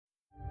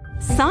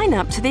Sign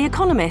up to The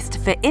Economist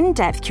for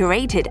in-depth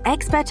curated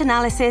expert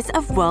analysis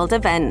of world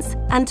events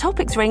and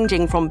topics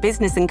ranging from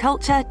business and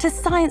culture to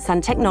science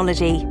and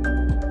technology.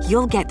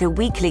 You'll get the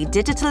weekly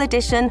digital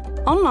edition,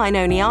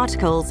 online-only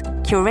articles,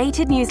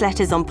 curated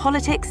newsletters on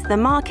politics, the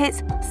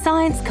markets,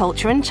 science,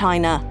 culture and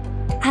China,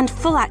 and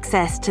full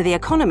access to The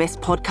Economist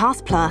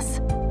Podcast Plus.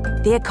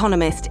 The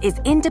Economist is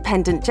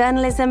independent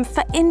journalism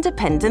for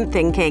independent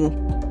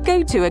thinking.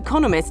 Go to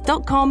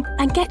economist.com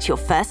and get your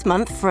first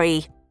month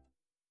free.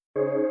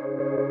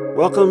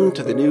 Welcome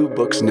to the New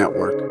Books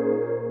Network.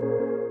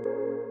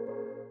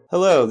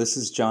 Hello, this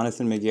is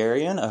Jonathan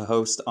Megarian, a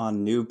host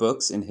on New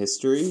Books in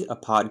History, a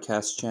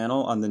podcast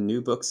channel on the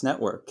New Books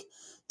Network.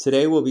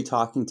 Today we'll be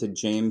talking to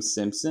James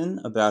Simpson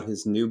about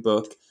his new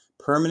book,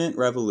 Permanent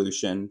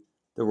Revolution,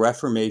 The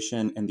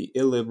Reformation and the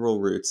Illiberal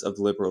Roots of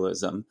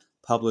Liberalism,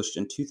 published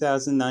in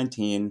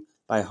 2019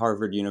 by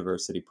Harvard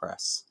University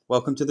Press.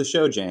 Welcome to the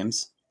show,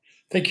 James.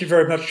 Thank you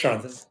very much,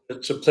 Jonathan.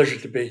 It's a pleasure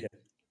to be here.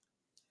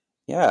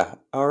 Yeah.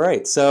 All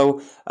right.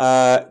 So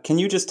can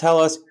you just tell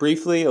us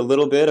briefly a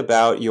little bit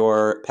about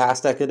your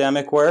past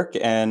academic work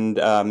and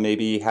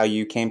maybe how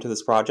you came to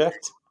this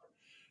project?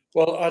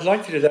 Well, I'd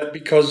like to do that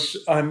because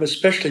I'm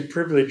especially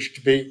privileged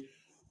to be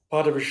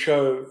part of a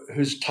show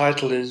whose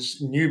title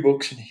is New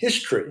Books in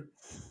History,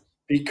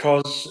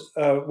 because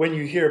when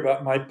you hear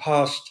about my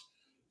past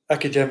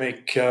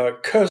academic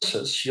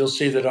cursus, you'll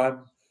see that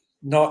I'm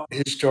not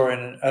a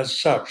historian as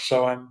such.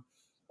 So I'm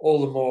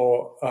all the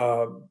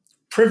more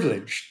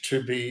privileged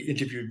to be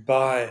interviewed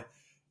by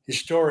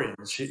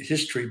historians,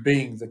 history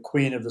being the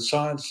queen of the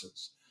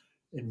sciences,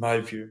 in my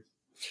view.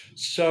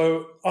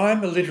 So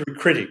I'm a literary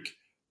critic.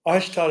 I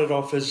started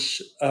off as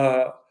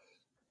a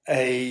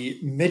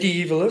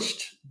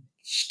medievalist,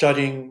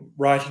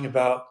 writing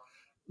about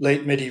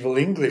late medieval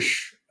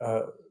English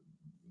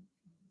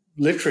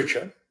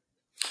literature,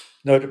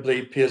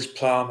 notably Piers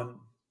Plowman,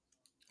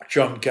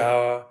 John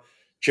Gower,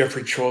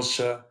 Geoffrey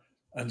Chaucer,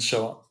 and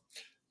so on.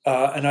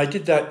 And I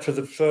did that for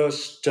the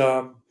first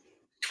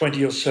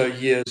 20 or so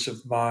years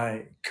of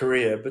my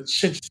career. But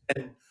since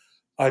then,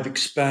 I've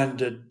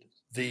expanded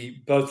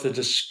both the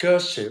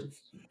discursive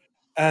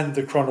and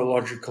the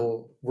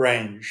chronological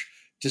range.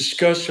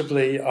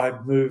 Discursively,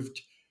 I've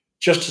moved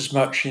just as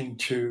much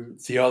into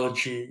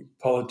theology,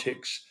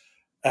 politics,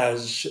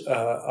 as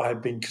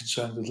I've been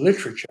concerned with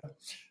literature.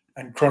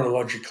 And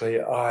chronologically,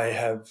 I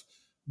have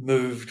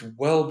moved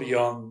well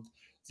beyond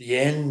the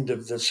end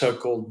of the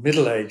so-called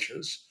Middle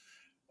Ages,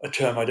 a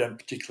term I don't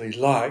particularly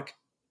like,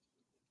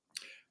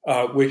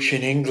 which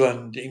in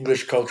England,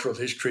 English cultural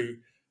history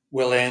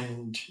will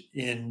end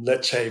in,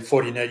 let's say,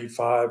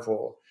 1485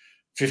 or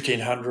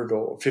 1500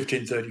 or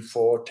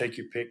 1534, take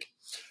your pick.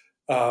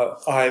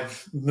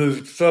 I've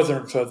moved further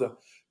and further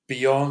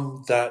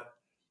beyond that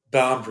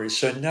boundary.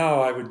 So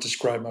now I would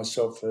describe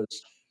myself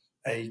as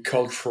a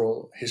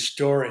cultural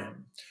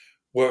historian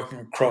working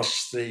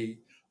across the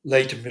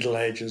later Middle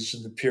Ages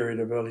and the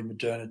period of early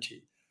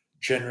modernity,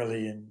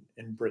 generally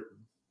in Britain.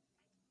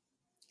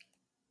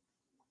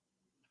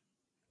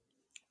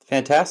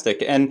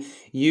 Fantastic. And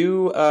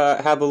you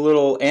have a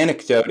little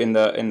anecdote in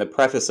the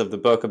preface of the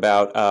book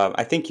about,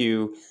 I think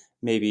you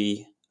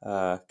maybe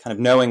kind of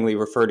knowingly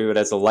refer to it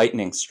as a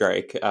lightning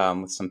strike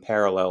with some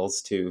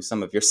parallels to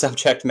some of your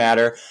subject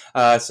matter.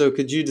 So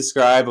could you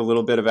describe a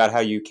little bit about how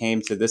you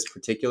came to this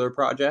particular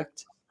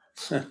project?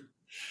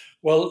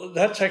 Well,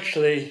 that's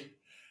actually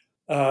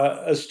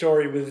a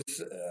story with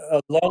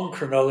a long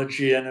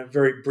chronology and a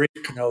very brief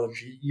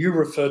chronology. You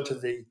refer to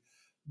the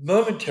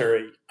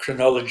momentary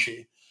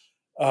chronology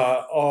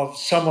of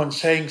someone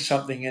saying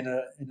something in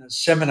a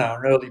seminar,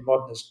 an early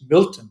modernist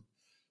Milton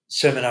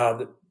seminar,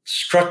 that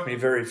struck me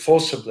very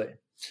forcibly.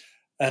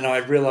 And I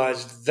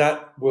realized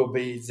that will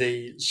be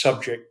the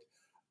subject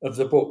of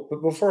the book.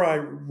 But before I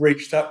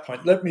reach that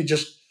point, let me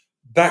just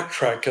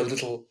backtrack a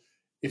little,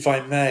 if I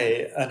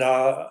may, and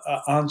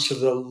address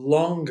the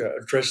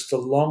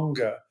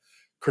longer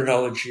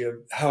chronology of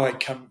how I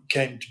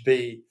came to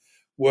be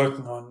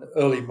working on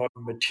early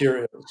modern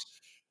materials.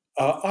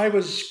 I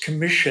was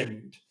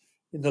commissioned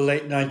in the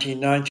late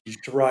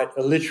 1990s to write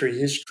a literary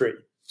history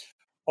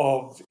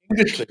of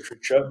English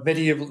literature,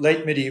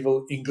 late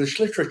medieval English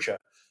literature,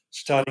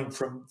 starting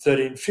from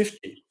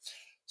 1350.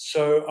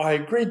 So I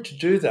agreed to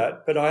do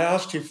that, but I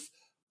asked if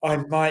I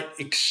might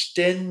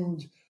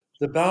extend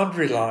the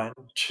boundary line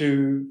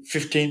to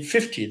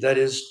 1550, that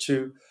is,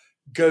 to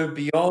go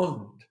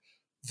beyond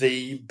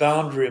the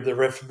boundary of the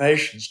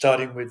Reformation,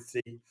 starting with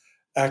the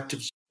Act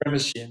of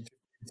Supremacy in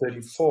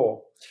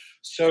 1534.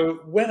 So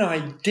when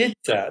I did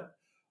that,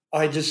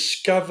 I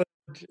discovered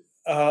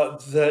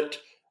that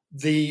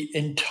the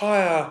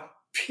entire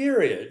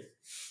period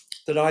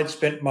that I'd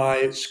spent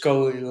my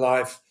scholarly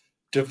life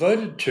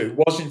devoted to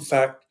was, in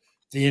fact,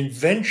 the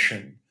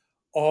invention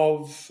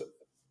of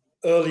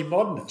early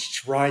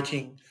modernists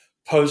writing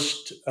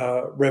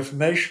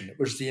post-Reformation. It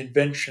was the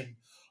invention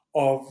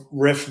of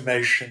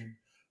Reformation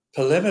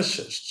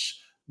polemicists.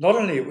 Not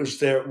only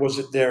was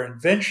it their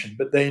invention,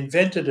 but they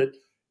invented it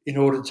in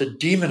order to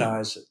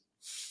demonize it.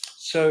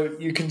 So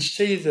you can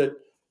see that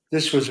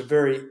this was a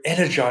very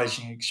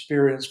energizing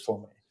experience for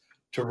me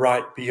to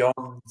write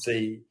beyond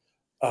the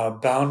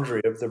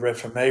boundary of the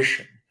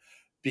Reformation,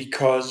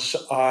 because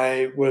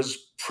I was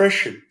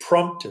pressured,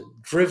 prompted,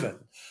 driven,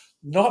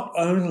 not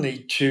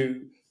only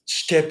to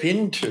step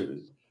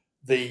into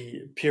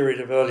the period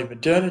of early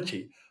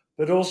modernity,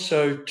 but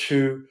also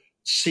to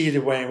see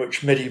the way in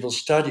which medieval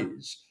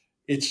studies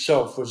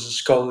itself was a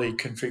scholarly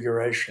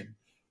configuration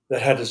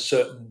that had a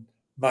certain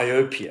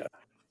myopia,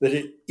 that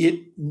it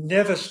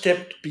never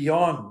stepped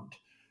beyond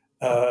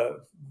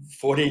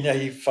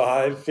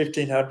 1485,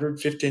 1500,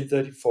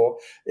 1534.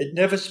 It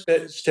never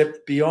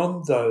stepped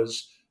beyond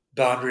those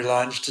boundary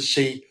lines to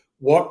see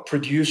what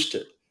produced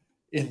it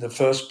in the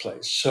first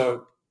place.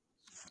 So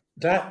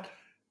that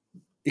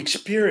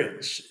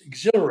experience,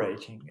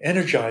 exhilarating,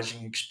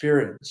 energizing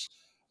experience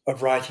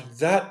of writing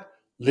that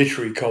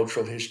literary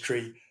cultural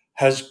history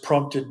has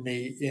prompted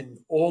me in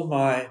all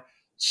my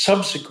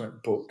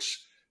subsequent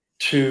books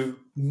to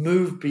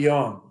move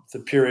beyond the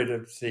period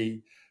of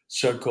the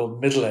so-called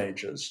Middle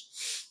Ages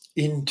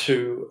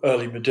into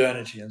early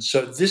modernity. And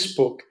so this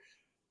book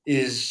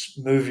is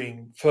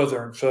moving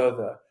further and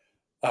further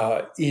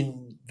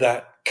in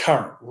that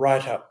current,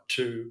 right up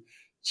to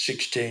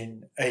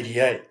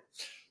 1688.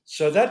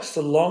 So that's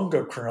the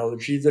longer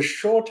chronology. The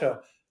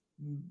shorter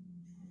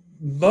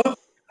moment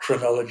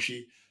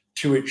chronology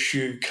to which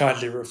you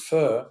kindly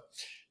refer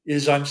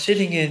is I'm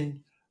sitting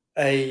in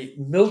a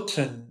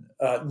Milton,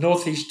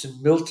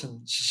 Northeastern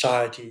Milton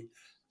Society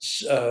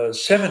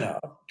seminar,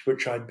 to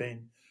which I'd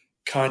been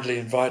kindly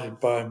invited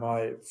by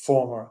my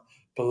former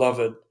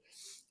beloved,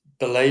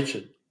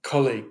 belated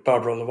colleague,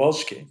 Barbara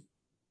Lewolski.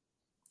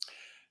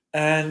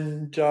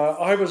 And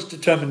I was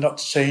determined not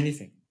to say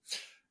anything.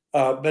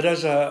 But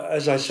as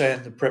I say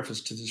in the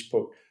preface to this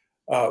book,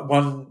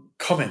 one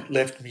comment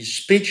left me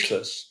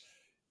speechless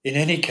in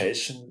any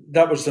case, and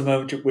that was the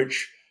moment at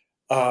which,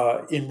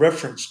 in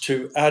reference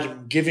to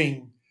Adam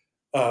giving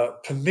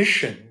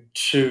permission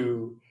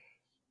to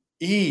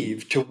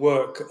Eve to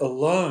work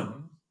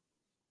alone,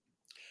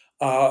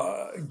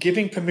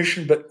 giving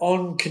permission but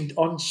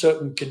on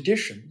certain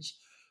conditions,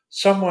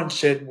 someone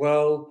said,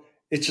 well,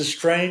 it's a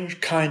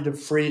strange kind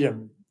of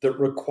freedom that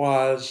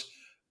requires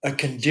a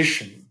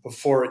condition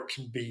before it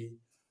can be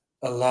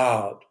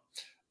allowed.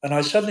 And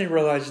I suddenly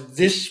realized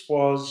this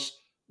was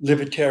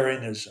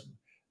libertarianism.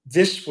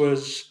 This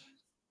was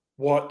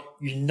what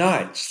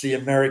unites the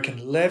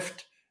American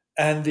left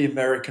and the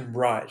American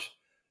right.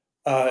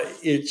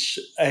 It's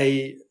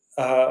a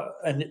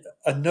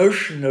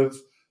notion of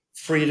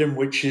freedom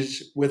which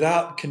is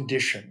without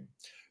condition,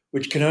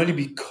 which can only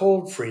be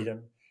called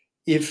freedom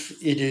if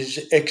it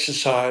is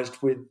exercised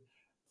with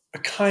a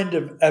kind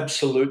of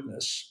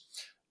absoluteness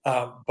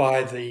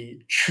by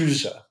the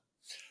chooser.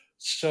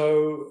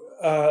 So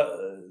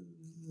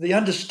the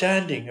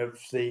understanding of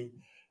the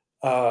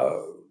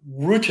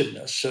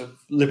rootedness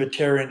of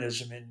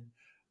libertarianism in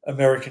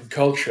American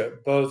culture,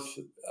 both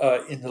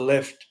in the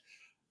left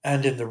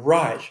and in the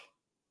right,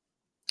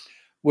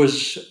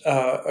 was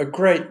a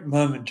great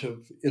moment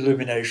of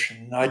illumination.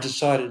 And I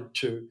decided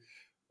to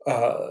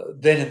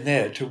then and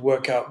there to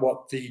work out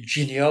what the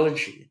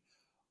genealogy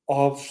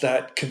of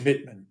that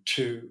commitment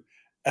to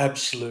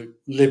absolute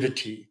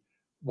liberty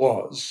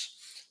was.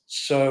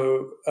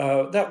 So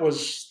that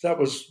was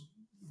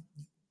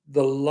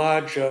the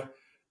larger,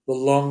 the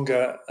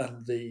longer,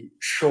 and the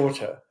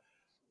shorter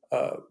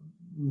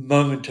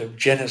moment of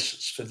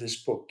genesis for this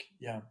book.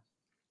 Yeah.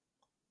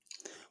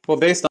 Well,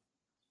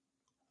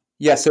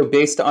 so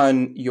based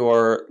on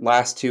your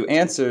last two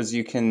answers,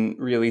 you can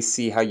really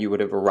see how you would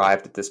have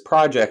arrived at this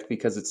project,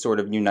 because it sort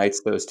of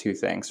unites those two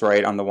things,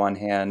 right? On the one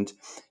hand,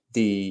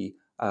 the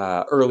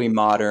early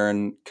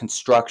modern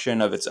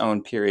construction of its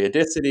own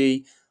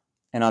periodicity,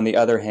 and on the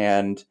other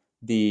hand,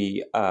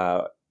 the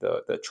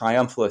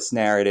triumphalist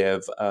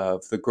narrative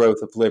of the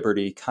growth of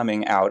liberty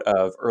coming out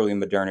of early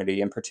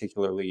modernity, and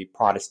particularly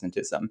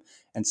Protestantism.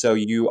 And so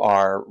you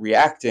are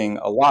reacting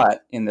a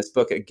lot in this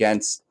book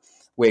against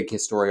Whig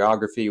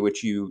historiography,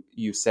 which you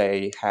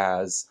say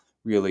has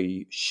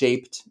really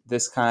shaped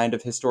this kind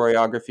of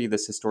historiography,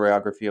 this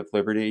historiography of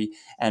liberty,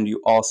 and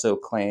you also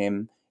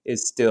claim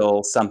is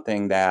still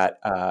something that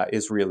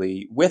is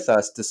really with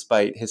us,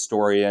 despite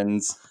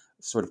historians'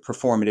 sort of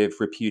performative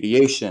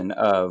repudiation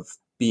of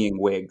being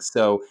Whig.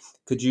 So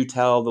could you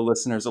tell the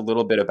listeners a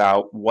little bit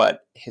about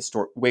what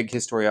Whig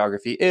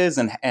historiography is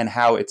and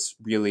how it's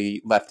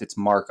really left its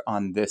mark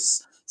on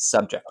this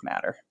subject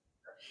matter?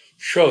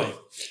 Surely.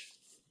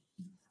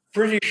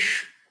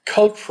 British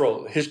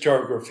cultural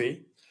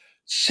historiography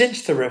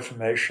since the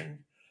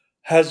Reformation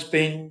has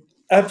been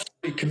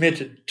absolutely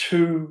committed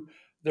to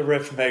the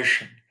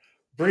Reformation.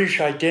 British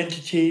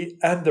identity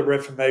and the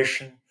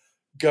Reformation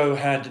go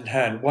hand in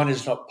hand. One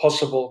is not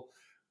possible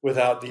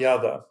without the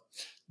other.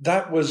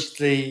 That was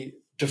the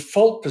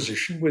default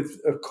position,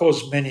 with, of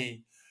course,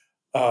 many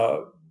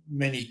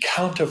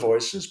counter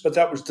voices, but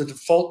that was the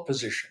default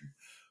position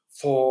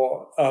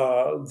for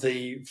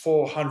the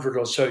 400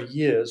 or so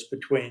years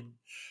between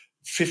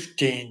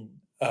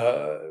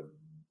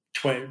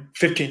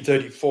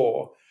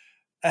 1534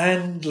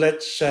 and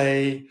let's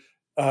say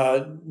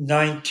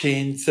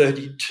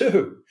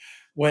 1932,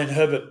 when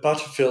Herbert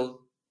Butterfield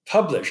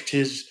published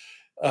his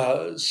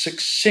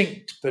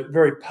succinct but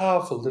very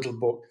powerful little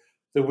book,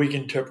 The Whig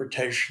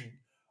Interpretation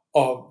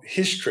of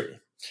History,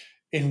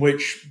 in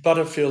which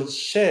Butterfield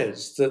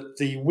says that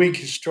the Whig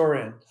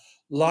historian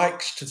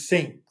likes to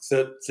think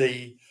that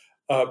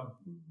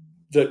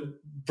that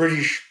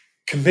British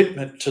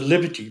commitment to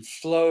liberty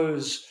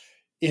flows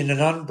in an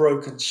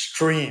unbroken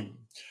stream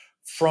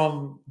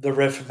from the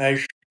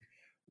Reformation.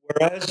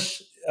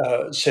 Whereas,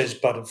 says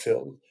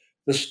Butterfield,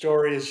 the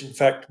story is in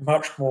fact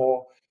much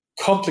more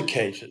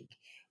complicated.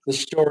 The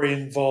story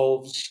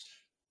involves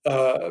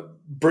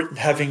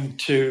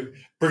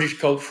British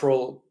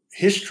cultural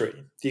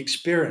history, the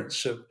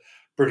experience of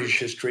British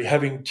history,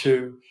 having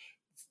to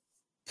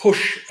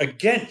push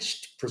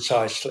against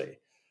precisely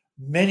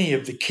many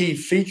of the key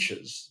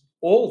features,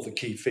 all the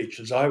key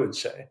features, I would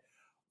say,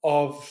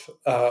 of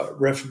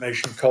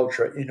Reformation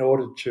culture in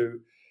order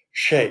to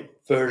shape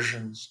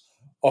versions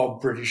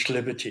of British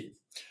liberty.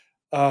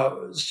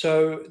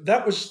 So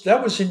that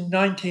was in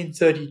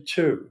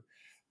 1932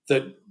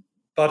 that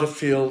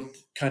Butterfield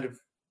kind of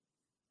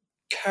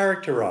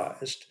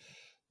characterized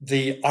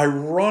the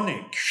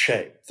ironic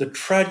shape, the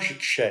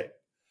tragic shape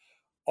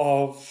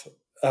of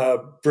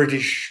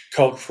British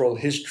cultural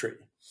history.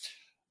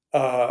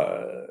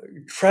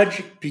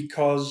 Tragic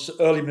because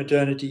early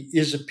modernity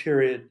is a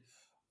period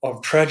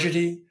of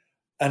tragedy,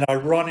 and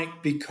ironic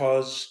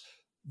because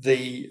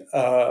the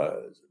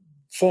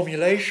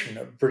formulation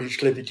of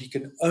British liberty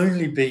can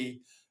only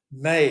be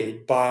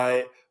made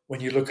by, when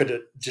you look at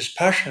it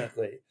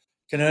dispassionately,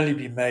 can only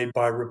be made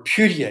by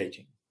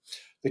repudiating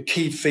the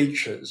key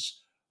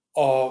features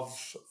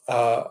of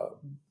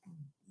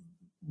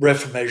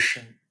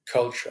Reformation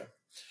culture.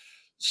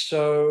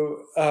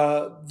 So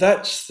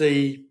that's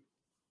the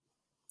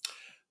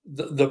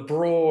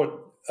broad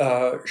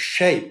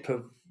state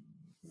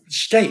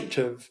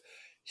of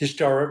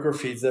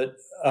historiography that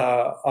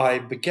I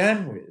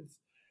began with.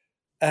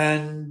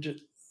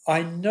 And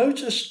I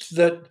noticed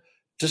that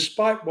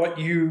despite what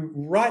you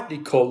rightly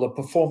call the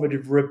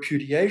performative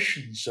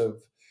repudiations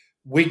of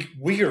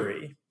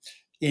Whiggery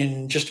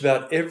in just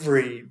about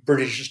every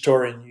British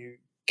historian you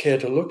care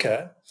to look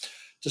at,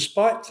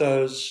 despite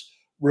those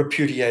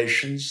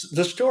repudiations,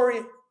 the story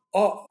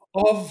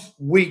of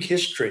Whig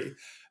history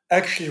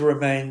actually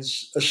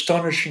remains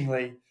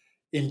astonishingly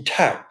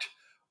intact.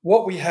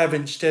 What we have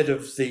instead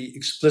of the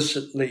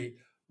explicitly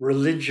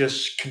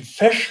religious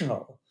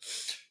confessional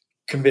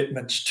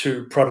commitments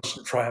to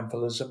Protestant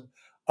triumphalism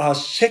are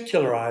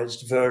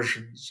secularized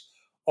versions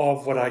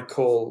of what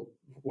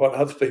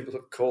other people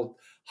have called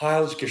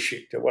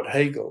Heilsgeschichte, what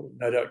Hegel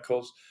no doubt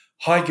calls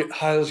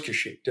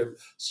Heilsgeschichte, of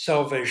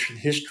salvation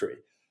history.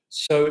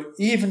 So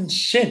even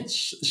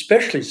since,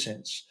 especially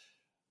since,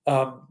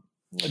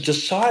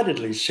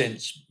 decidedly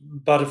since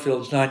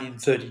Butterfield's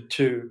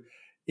 1932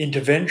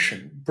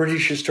 intervention,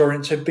 British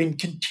historians have been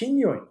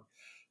continuing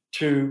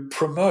to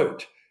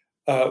promote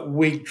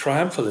Whig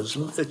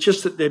triumphalism. It's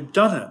just that they've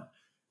done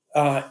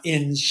it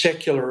in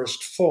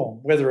secularist form,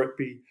 whether it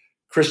be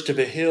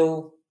Christopher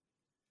Hill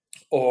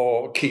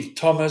or Keith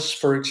Thomas,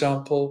 for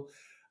example.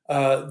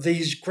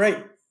 These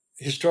great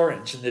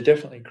historians, and they're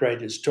definitely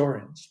great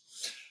historians,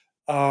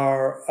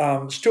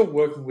 are still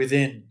working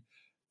within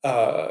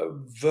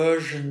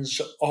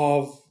versions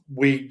of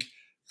Whig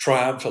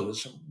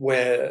triumphalism,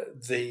 where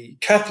the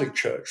Catholic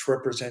Church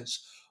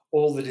represents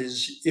all that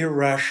is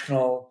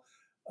irrational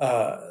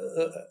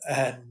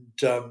and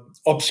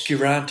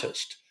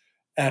obscurantist,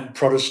 and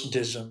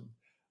Protestantism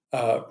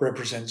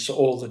represents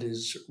all that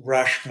is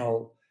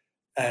rational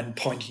and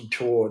pointing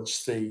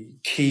towards the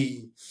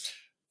key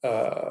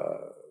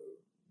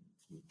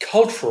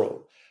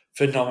cultural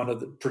phenomena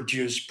that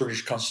produced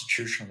British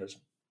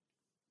constitutionalism.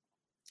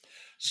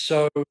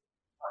 So,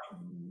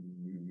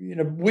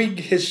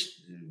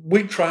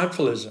 Whig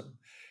triumphalism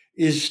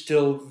is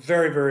still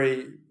very,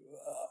 very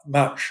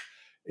much,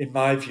 in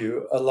my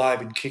view,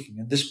 alive and kicking.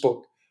 And this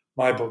book,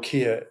 my book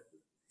here,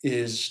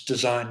 is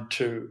designed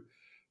to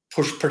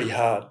push pretty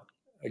hard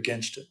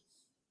against it.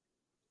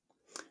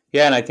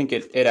 Yeah, and I think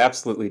it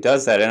absolutely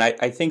does that. And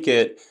I think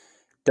it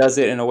does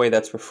it in a way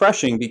that's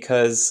refreshing,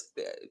 because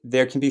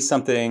there can be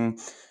something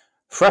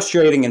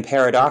frustrating and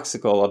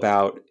paradoxical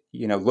about,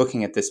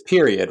 looking at this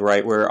period,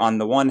 right? Where on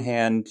the one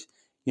hand,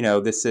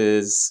 this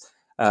is,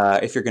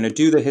 if you're going to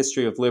do the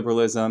history of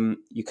liberalism,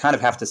 you kind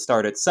of have to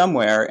start it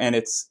somewhere. And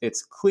it's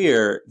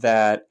clear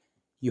that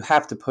you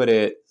have to put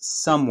it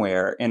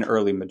somewhere in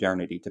early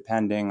modernity,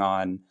 depending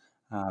on,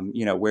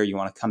 where you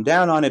want to come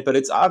down on it. But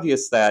it's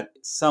obvious that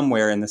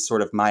somewhere in this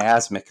sort of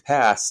miasmic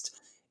past,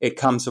 it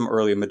comes from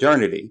early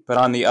modernity. But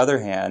on the other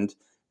hand,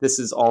 this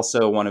is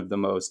also one of the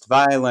most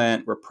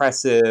violent,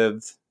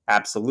 repressive,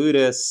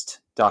 absolutist,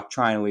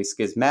 doctrinally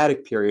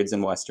schismatic periods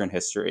in Western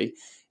history.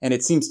 And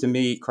it seems to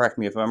me, correct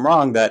me if I'm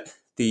wrong, that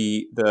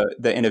the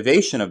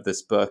innovation of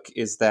this book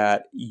is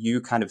that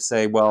you kind of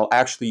say, well,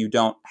 actually, you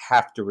don't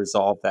have to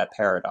resolve that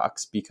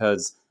paradox,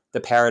 because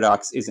the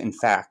paradox is, in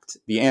fact,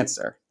 the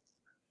answer.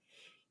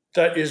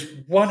 That is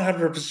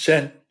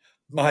 100%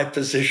 my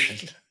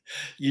position.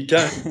 You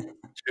don't need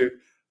to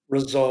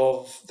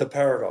resolve the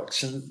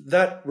paradox. And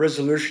that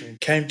resolution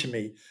came to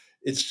me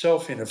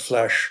itself in a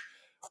flash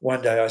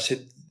one day. I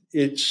said,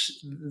 it's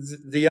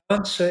the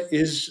answer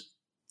is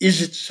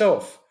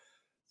itself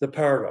the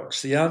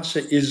paradox. The answer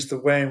is the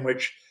way in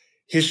which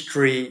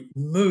history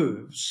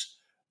moves,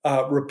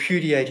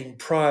 repudiating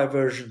prior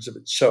versions of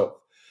itself.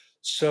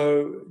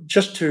 So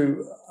just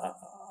to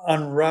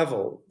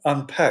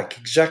unpack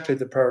exactly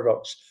the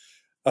paradox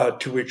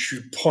to which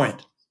you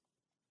point,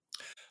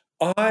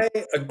 I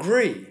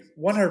agree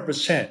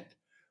 100%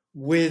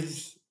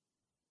 with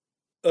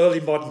early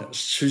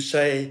modernists who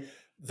say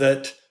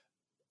that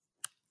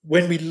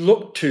when we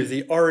look to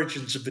the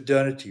origins of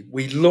modernity,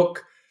 we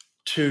look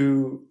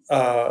to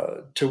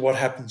what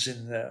happens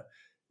in the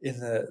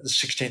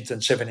 16th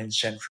and 17th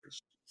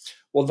centuries.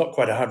 Well, not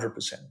quite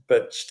 100%,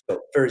 but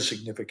still very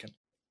significant.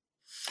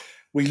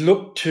 We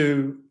look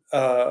to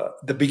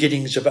the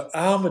beginnings of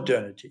our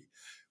modernity.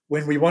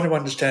 When we want to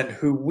understand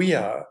who we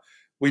are,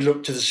 we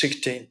look to the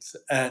 16th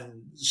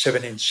and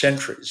 17th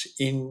centuries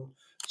in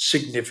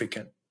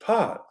significant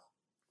part.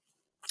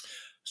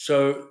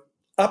 So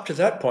up to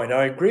that point,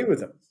 I agree with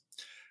them.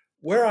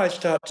 Where I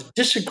start to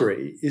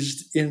disagree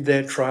is in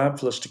their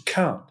triumphalist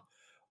account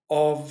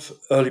of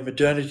early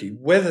modernity,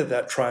 whether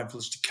that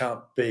triumphalist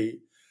account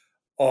be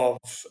of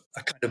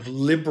a kind of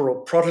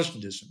liberal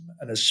Protestantism,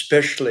 an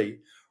especially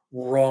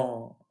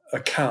wrong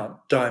account,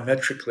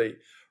 diametrically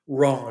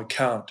wrong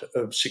account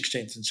of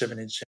 16th and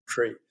 17th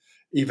century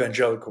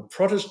evangelical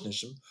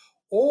Protestantism,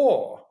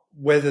 or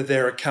whether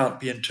their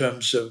account be in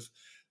terms of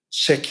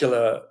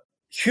secular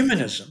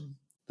humanism,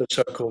 the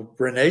so-called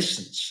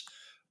Renaissance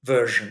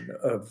version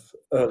of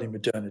early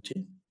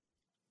modernity.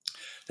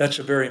 That's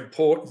a very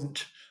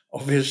important,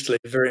 obviously,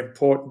 very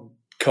important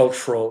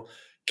cultural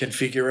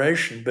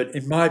configuration. But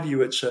in my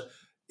view, it's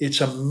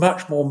a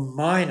much more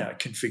minor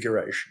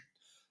configuration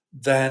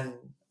than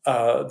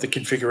the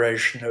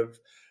configuration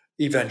of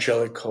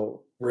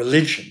evangelical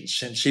religion,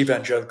 since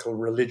evangelical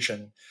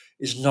religion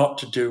is not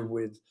to do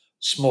with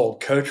small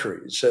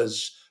coteries,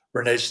 as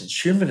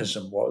Renaissance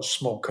humanism was,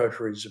 small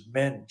coteries of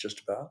men, just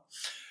about,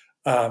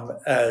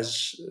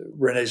 as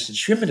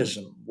Renaissance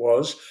humanism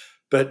was.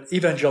 But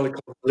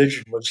evangelical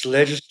religion was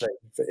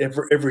legislated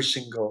for every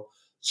single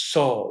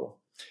soul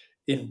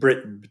in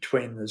Britain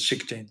between the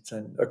 16th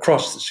and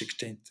across the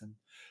 16th and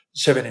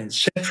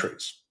 17th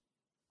centuries.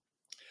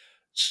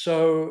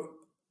 So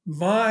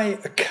my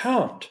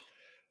account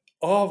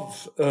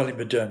of early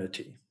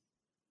modernity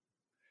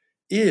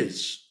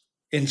is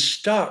in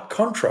stark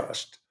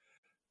contrast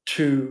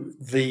to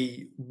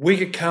the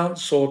Whig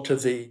accounts or to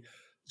the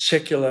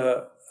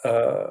secular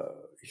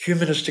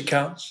humanist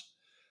accounts,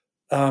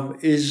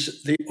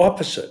 is the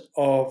opposite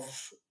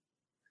of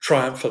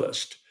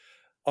triumphalist.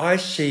 I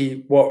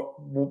see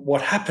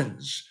what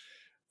happens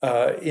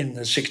in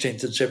the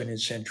 16th and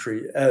 17th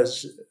century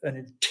as an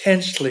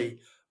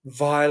intensely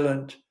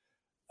violent,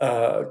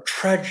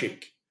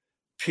 tragic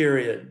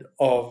period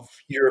of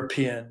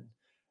European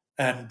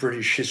and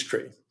British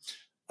history.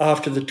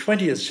 After the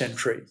 20th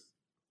century,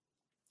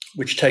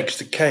 which takes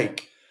the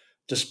cake,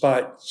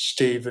 despite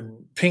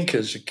Steven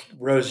Pinker's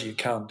rosy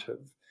account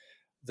of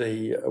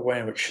the way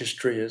in which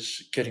history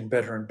is getting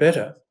better and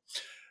better,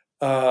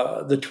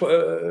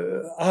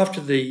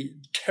 after the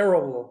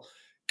terrible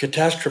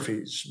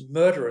catastrophes,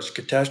 murderous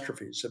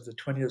catastrophes of the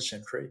 20th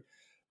century,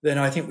 then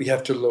I think we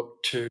have to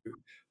look to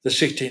the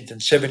 16th and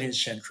 17th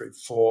century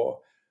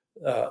for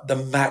the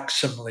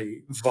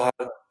maximally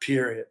violent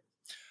period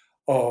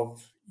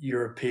of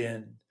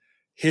European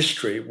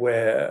history,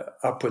 where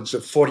upwards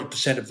of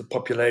 40% of the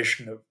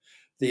population of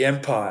the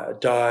empire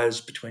dies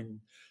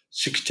between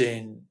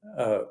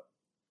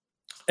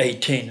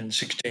 1618 and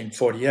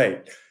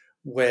 1648,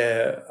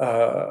 where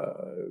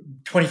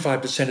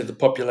 25% of the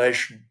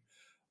population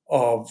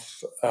of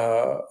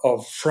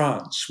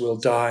France will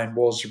die in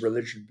wars of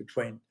religion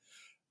between,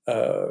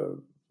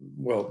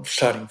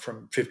 starting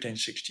from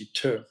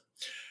 1562,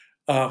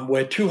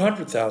 where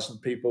 200,000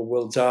 people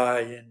will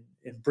die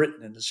in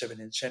Britain in the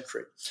 17th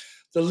century.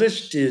 The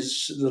list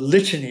is the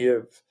litany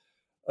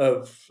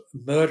of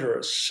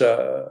murderous,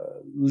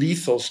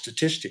 lethal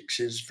statistics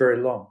is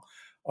very long.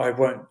 I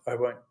won't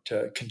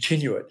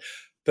continue it,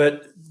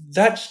 but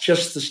that's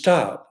just the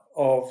start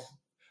of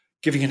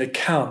giving an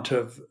account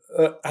of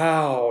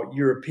our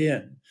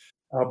European,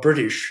 our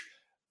British,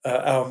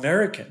 our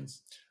American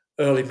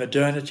early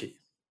modernity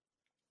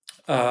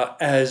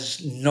as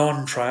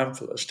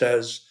non-triumphalist,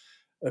 as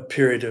a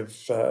period of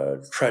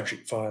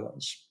tragic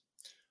violence.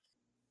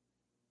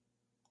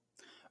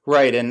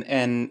 Right,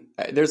 and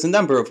there's a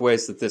number of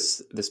ways that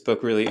this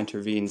book really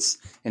intervenes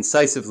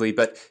incisively,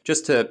 but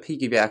just to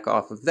piggyback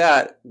off of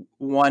that,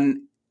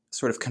 one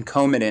sort of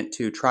concomitant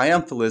to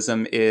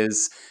triumphalism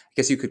is, I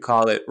guess you could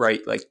call it,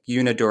 right, like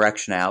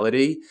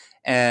unidirectionality,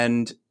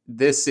 and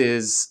this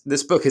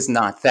book is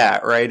not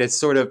that, right? It's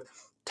sort of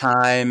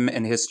time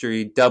and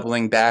history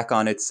doubling back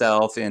on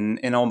itself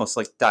in almost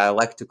like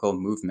dialectical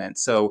movement.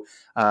 So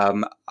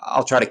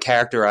I'll try to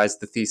characterize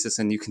the thesis,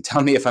 and you can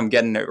tell me if I'm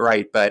getting it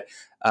right. But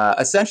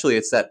essentially,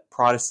 it's that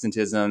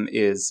Protestantism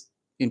is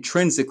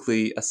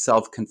intrinsically a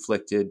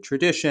self-conflicted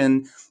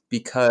tradition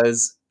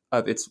because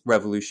of its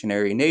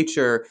revolutionary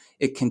nature.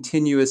 It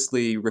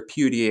continuously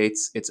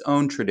repudiates its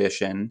own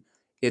tradition.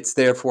 It's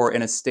therefore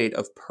in a state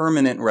of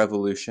permanent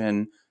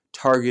revolution,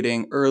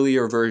 targeting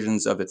earlier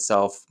versions of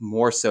itself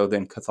more so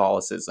than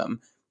Catholicism.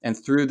 And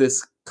through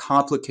this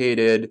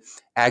complicated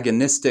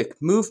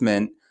agonistic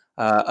movement,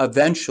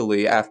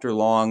 eventually, after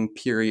long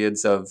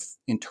periods of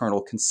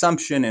internal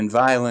consumption and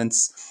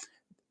violence,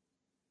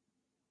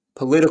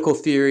 political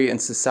theory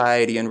and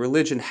society and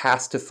religion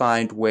has to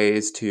find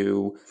ways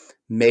to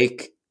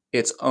make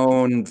its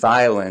own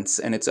violence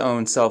and its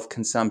own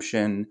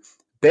self-consumption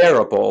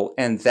bearable.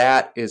 And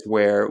that is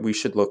where we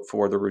should look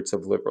for the roots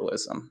of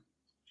liberalism.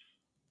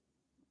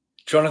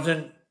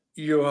 Jonathan,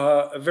 you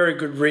are a very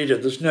good reader.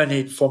 There's no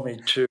need for me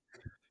to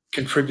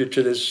contribute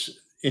to this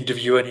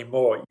interview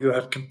anymore. You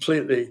have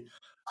completely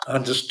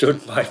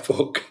understood my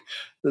book.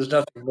 There's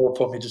nothing more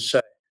for me to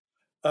say.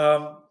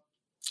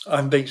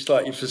 I'm being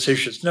slightly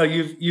facetious. No,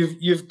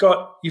 you've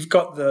got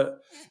the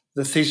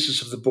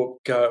thesis of the book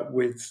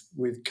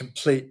with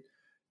complete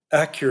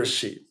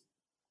accuracy,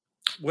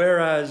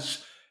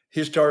 whereas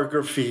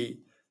historiography,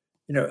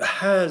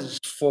 had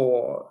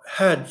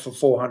for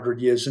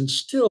 400 years and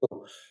still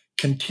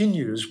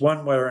continues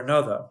one way or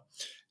another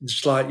in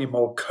slightly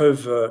more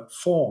covert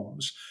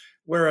forms,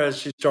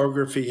 whereas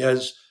historiography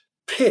has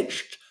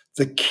pitched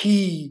the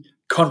key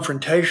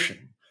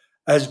confrontation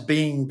as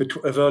being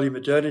of early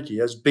modernity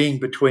as being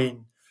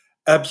between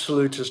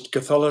absolutist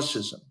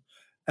Catholicism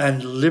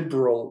and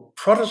liberal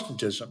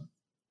Protestantism.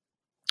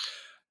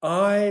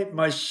 I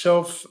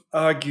myself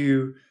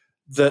argue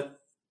that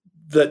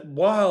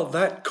while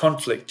that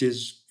conflict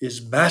is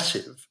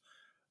massive,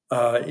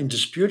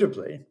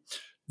 indisputably,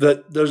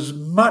 that there's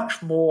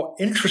much more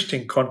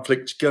interesting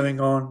conflicts going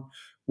on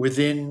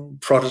within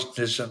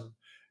Protestantism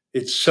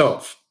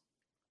itself,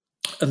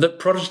 and that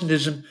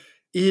Protestantism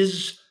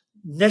is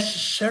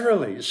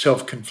necessarily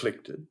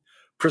self-conflicted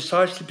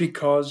precisely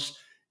because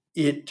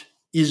it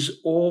is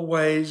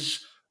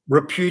always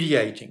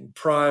repudiating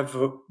prior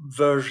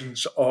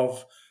versions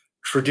of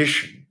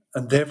tradition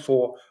and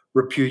therefore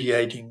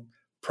repudiating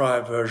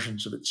prior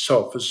versions of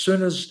itself. As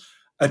soon as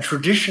a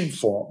tradition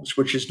forms,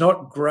 which is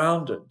not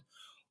grounded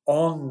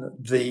on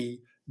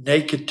the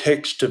naked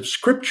text of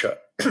Scripture,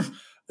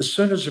 as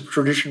soon as a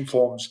tradition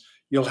forms,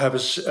 you'll have a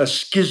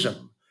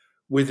schism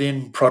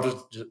within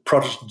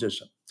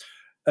Protestantism.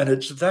 And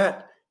it's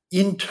that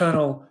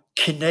internal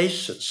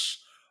kinesis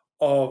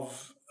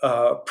of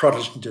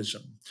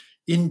Protestantism,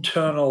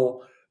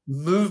 internal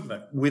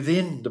movement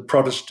within the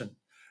Protestant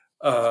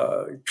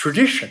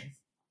tradition.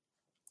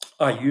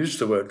 I use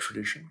the word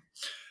tradition.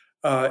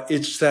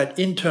 It's that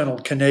internal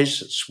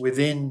kinesis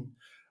within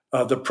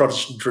the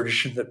Protestant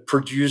tradition that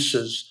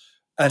produces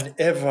an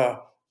ever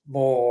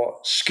more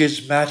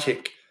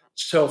schismatic,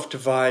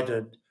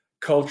 self-divided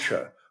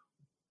culture,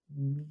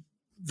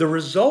 the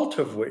result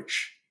of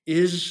which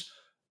is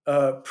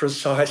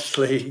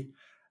precisely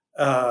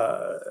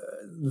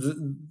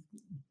the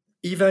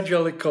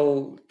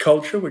evangelical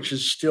culture, which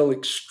is still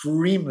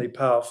extremely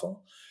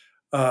powerful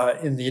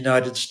in the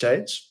United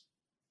States,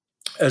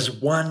 as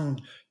one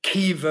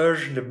key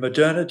version of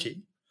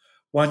modernity,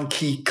 one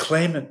key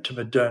claimant to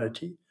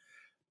modernity,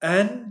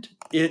 and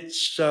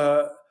its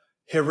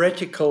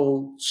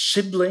heretical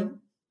sibling,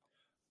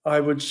 I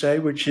would say,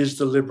 which is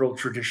the liberal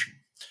tradition.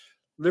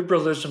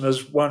 Liberalism,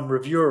 as one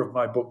reviewer of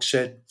my book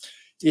said,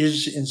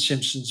 is, in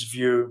Simpson's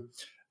view,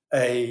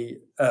 a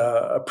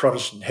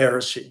Protestant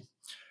heresy.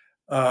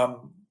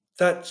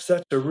 That's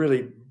a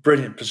really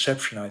brilliant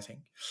perception, I think,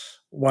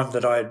 one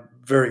that I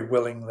very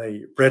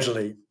willingly,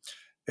 readily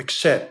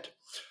accept.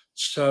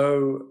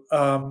 So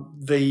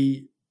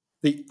the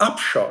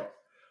upshot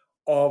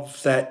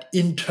of that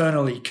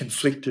internally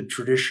conflicted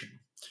tradition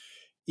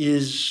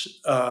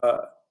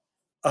are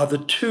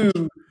the two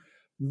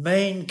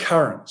main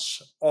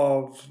currents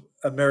of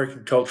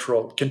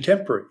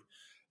contemporary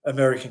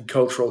American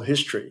cultural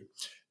history: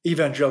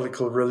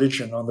 evangelical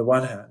religion on the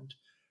one hand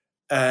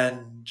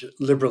and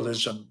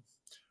liberalism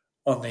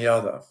on the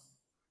other.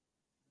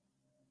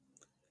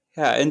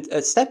 Yeah,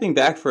 and stepping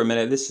back for a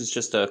minute, this is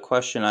just a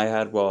question I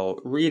had while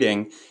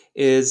reading.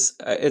 It's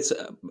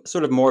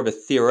sort of more of a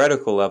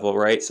theoretical level,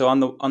 right? So on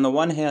the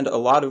one hand, a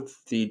lot of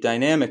the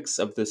dynamics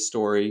of this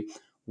story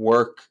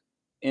work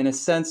in a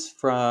sense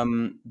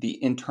from the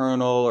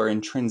internal or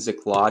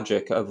intrinsic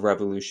logic of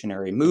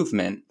revolutionary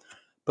movement.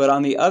 But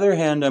on the other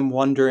hand, I'm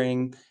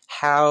wondering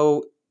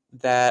how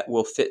that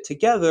will fit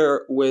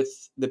together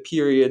with the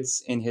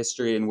periods in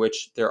history in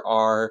which there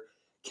are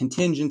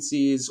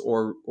contingencies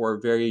or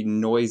very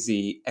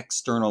noisy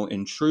external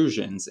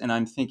intrusions. And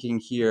I'm thinking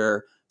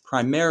here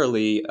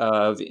primarily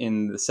of,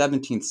 in the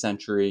 17th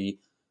century,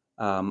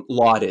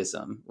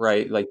 Laudism,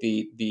 right? Like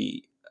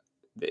the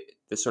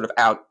sort of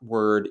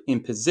outward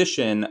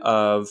imposition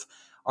of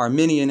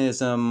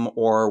Arminianism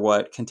or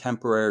what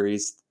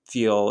contemporaries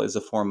feel is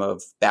a form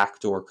of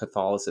backdoor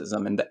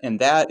Catholicism. And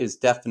that is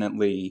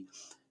definitely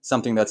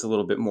something that's a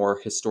little bit more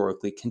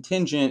historically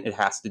contingent. It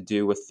has to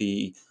do with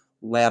the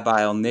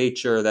labile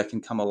nature that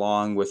can come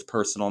along with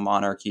personal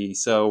monarchy.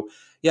 So,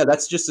 yeah,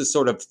 that's just a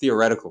sort of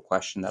theoretical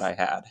question that I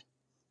had.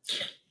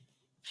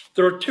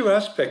 There are two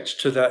aspects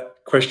to that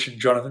question,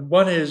 Jonathan.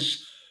 One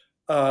is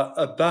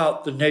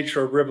about the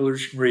nature of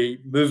revolutionary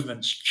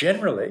movements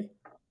generally,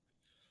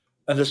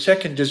 and the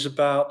second is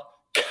about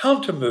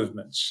counter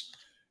movements,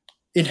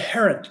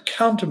 inherent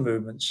counter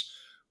movements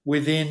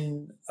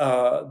within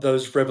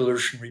those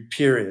revolutionary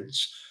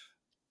periods.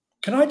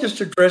 Can I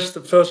just address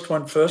the first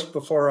one first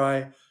before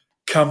I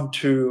come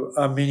to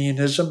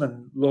Arminianism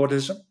and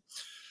Lordism?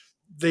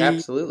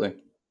 Absolutely.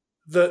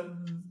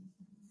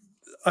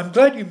 I'm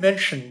glad you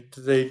mentioned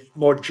the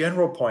more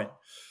general point,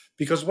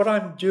 because what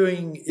I'm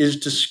doing is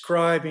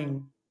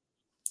describing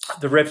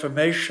the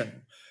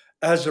Reformation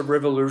as a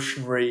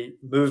revolutionary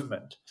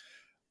movement.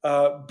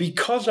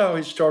 Because our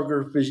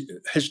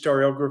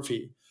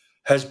historiography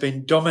has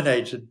been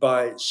dominated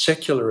by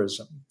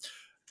secularism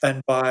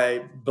and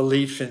by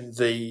belief in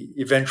the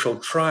eventual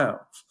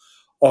triumph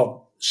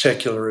of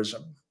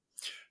secularism,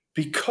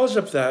 because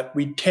of that,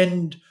 we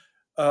tend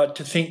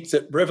to think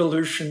that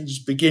revolutions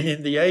begin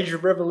in the Age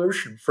of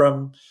Revolution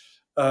from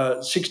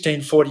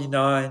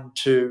 1649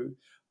 to,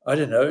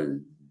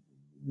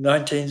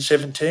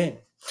 1917.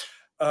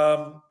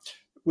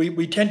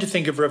 We tend to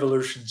think of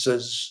revolutions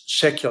as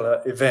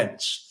secular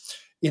events.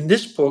 In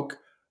this book,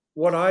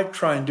 what I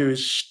try and do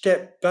is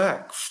step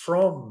back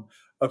from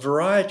a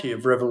variety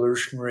of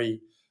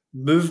revolutionary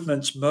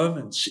movements,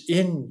 moments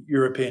in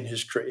European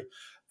history,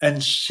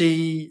 and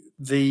see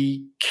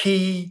the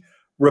key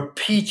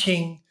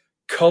repeating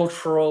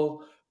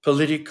cultural,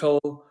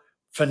 political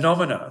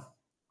phenomena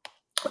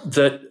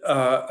that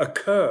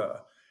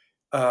occur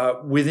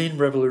within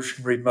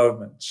revolutionary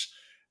moments.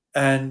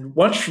 And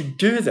once you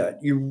do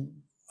that, you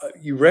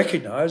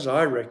recognize,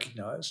 I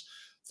recognize,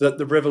 that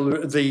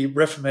the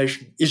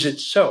Reformation is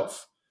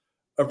itself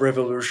a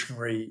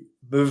revolutionary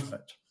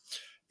movement.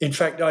 In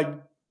fact, I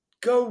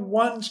go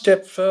one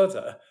step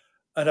further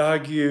and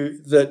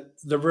argue that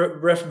the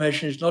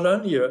Reformation is not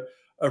only a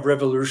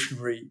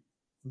revolutionary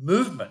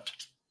movement,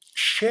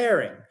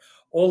 sharing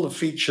all the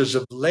features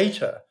of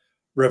later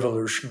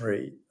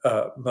revolutionary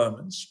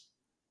moments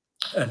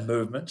and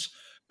movements,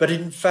 but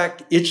in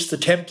fact, it's the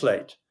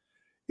template.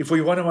 If we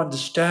want to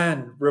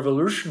understand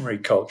revolutionary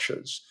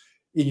cultures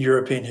in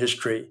European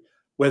history,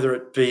 whether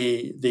it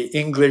be the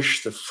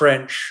English, the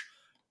French,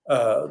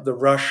 the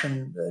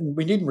Russian, and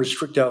we needn't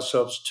restrict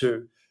ourselves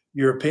to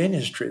European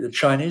history. The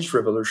Chinese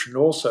Revolution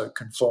also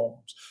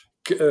conforms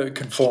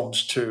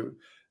to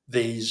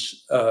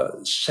these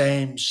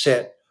same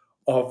set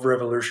of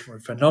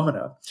revolutionary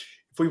phenomena.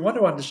 If we want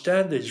to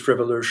understand these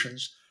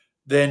revolutions,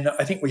 then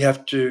I think we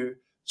have to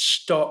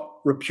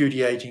stop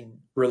repudiating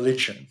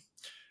religion.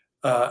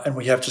 And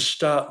we have to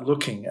start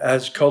looking,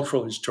 as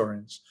cultural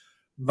historians,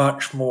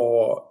 much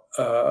more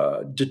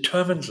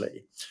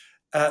determinedly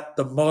at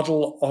the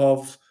model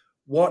of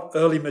what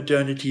early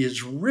modernity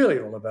is really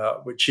all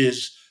about, which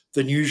is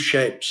the new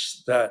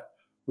shapes that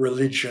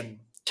religion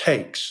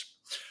takes.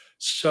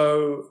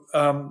 So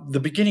the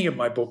beginning of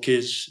my book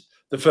is,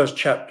 the first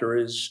chapter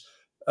is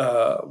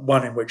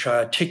one in which I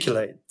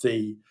articulate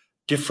the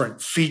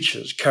different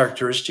features,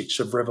 characteristics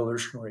of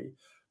revolutionary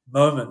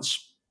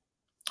moments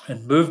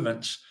and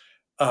movements,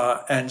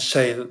 and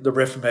say that the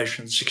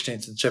Reformation of the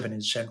 16th and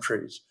 17th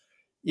centuries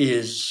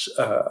is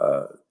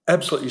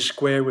absolutely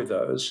square with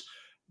those.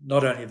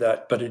 Not only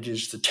that, but it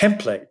is the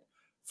template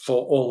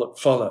for all that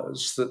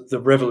follows. That the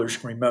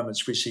revolutionary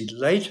moments we see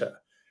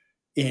later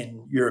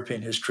in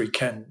European history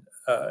can,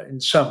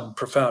 in some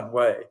profound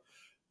way,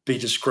 be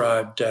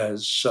described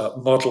as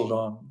modeled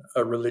on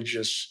a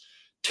religious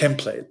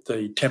template,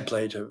 the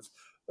template of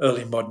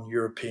early modern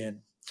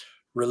European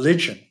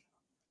religion.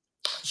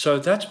 So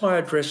that's my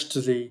address to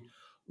the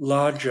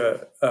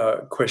larger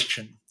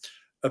question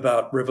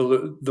about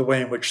the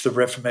way in which the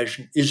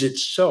Reformation is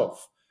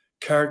itself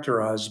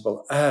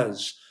characterizable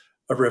as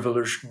a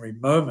revolutionary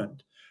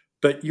moment.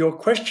 But your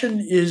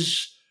question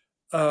is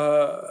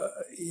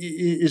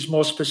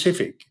more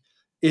specific.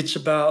 It's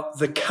about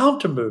the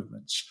counter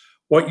movements,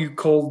 what you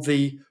call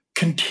the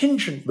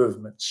contingent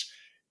movements,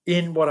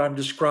 in what I'm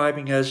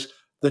describing as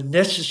the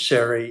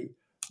necessary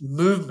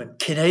movement,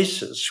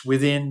 kinesis,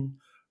 within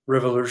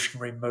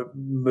revolutionary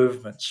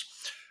movements.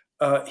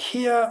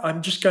 Here,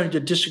 I'm just going to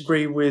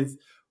disagree with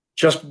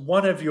just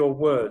one of your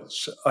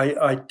words.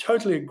 I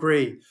totally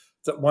agree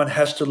that one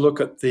has to look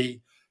at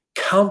the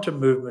counter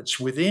movements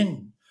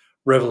within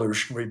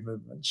revolutionary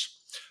movements,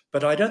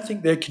 but I don't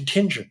think they're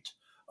contingent.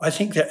 I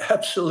think they're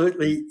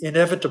absolutely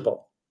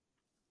inevitable.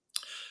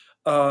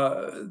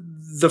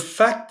 The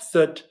fact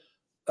that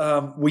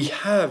we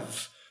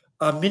have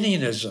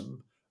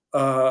Arminianism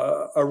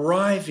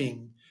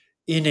arriving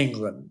in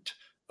England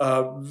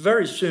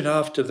very soon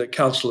after the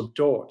Council of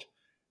Dort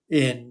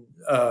in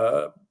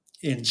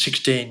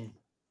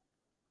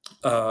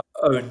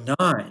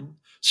 1609,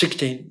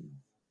 16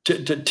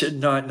 to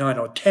 9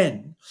 or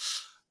 10,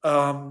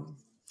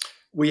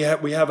 we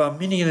have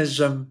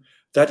Arminianism,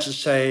 that's to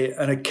say,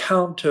 an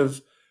account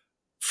of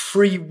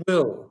free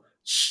will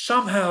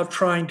somehow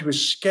trying to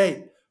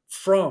escape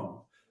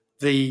from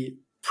the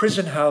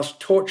prison house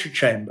torture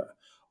chamber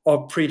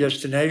of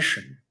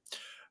predestination.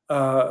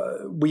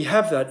 We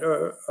have that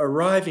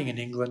arriving in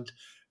England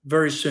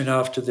very soon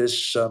after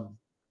this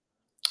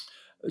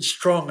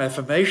strong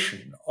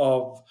affirmation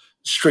of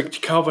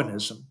strict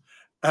Calvinism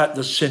at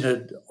the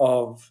Synod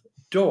of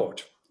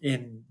Dort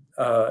in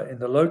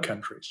the Low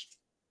Countries.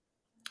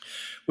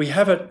 We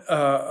have it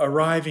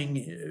arriving,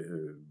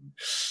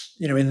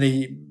 in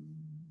the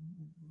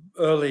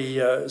early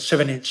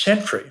 17th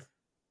century.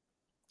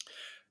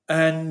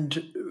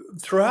 And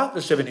throughout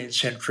the 17th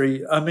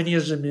century,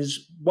 Arminianism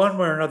is one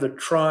way or another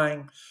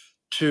trying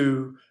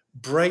to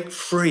break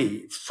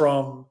free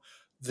from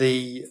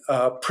the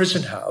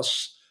prison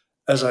house,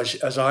 as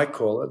I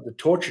call it, the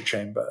torture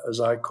chamber, as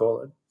I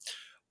call it,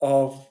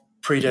 of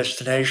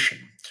predestination.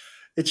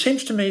 It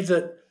seems to me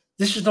that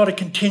this is not a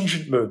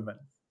contingent movement.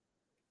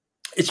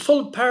 It's full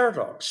of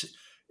paradox.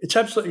 It's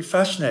absolutely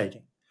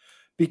fascinating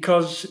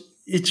because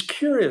it's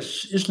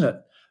curious, isn't it,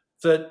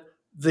 that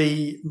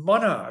the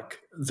monarch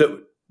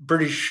that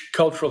British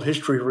cultural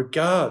history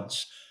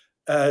regards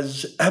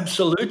as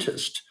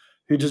absolutist,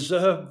 who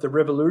deserved the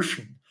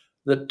revolution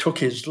that took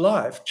his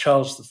life,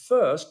 Charles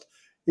I,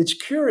 it's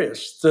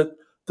curious that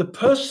the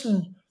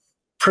person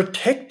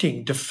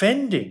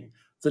defending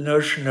the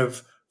notion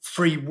of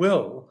free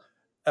will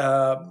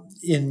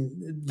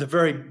in the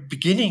very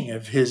beginning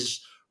of his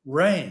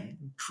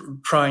reign,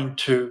 trying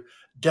to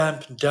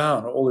dampen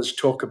down all this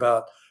talk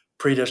about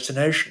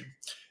predestination.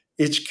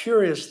 It's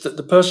curious that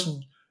the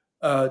person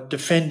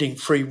defending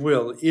free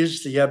will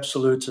is the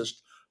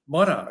absolutist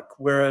monarch,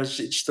 whereas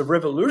it's the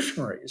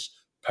revolutionaries,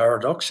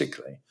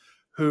 paradoxically,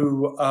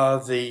 who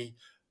are the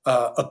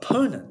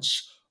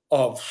opponents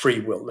of free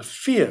will, the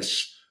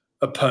fierce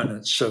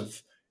opponents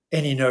of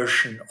any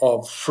notion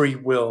of free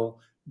will,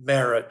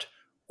 merit,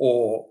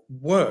 or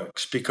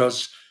works,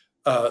 because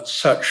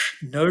such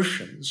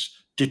notions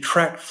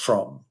detract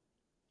from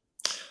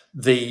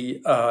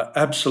the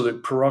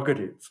absolute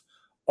prerogative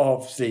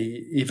of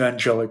the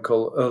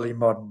evangelical early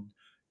modern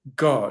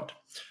God.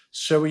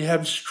 So we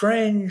have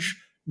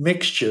strange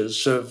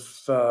mixtures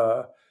of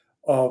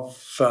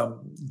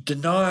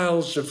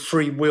denials of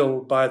free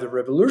will by the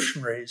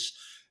revolutionaries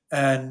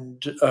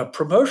and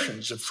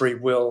promotions of free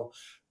will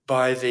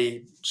by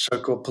the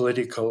so-called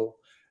political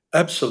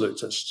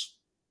absolutists.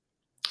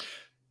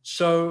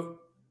 So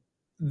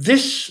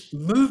this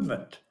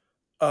movement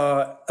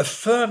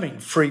affirming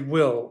free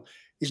will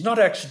is not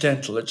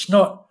accidental, it's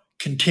not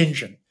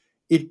contingent.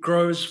 It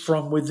grows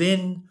from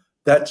within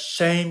that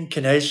same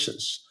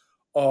kinesis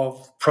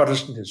of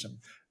Protestantism.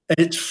 And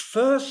its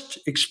first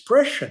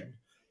expression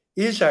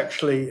is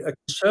actually a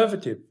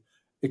conservative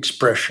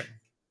expression,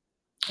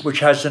 which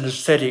has an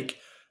aesthetic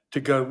to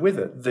go with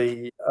it,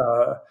 the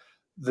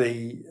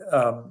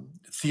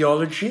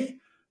theology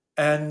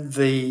and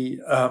the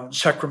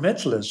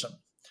sacramentalism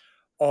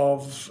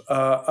of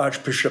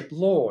Archbishop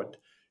Laud.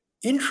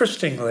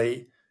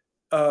 Interestingly,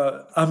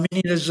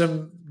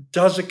 Arminianism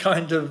does a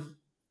kind of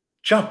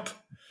jump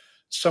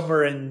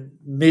somewhere in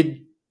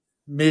mid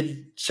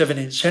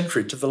 17th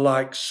century to the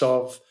likes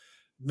of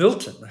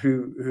Milton,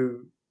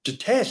 who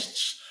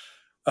detests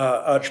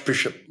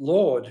Archbishop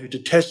Laud, who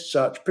detests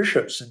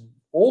archbishops and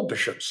all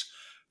bishops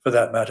for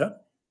that matter.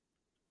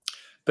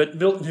 But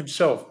Milton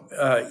himself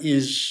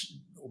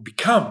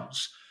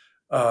becomes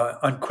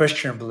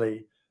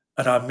unquestionably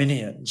an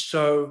Arminian.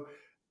 So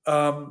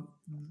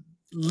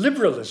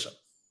liberalism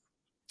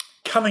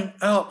coming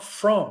out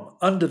from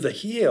under the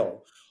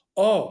heel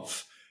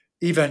of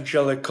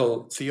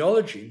evangelical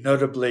theology,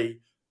 notably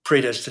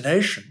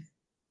predestination,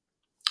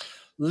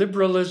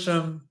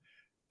 liberalism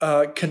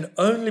can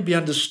only be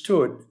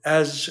understood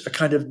as a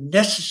kind of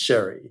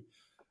necessary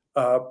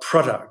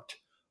product,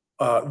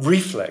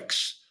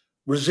 reflex,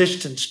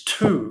 resistance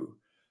to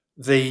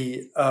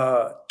the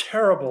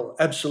terrible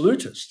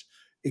absolutist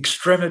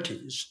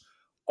extremities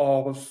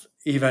of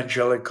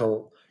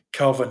evangelical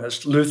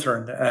Calvinist,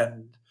 Lutheran,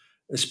 and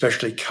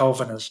especially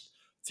Calvinist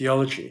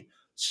theology.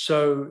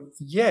 So,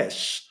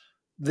 yes,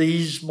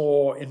 these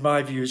more, in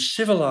my view,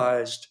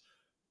 civilized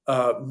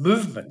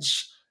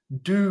movements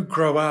do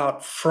grow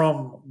out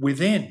from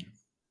within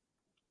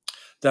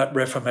that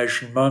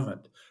Reformation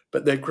moment,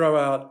 but they grow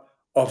out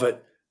of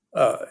it,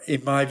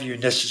 in my view,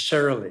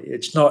 necessarily.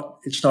 It's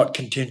not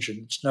contingent.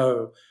 It's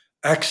no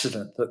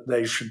accident that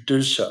they should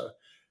do so.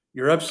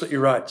 You're absolutely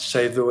right to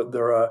say that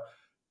there are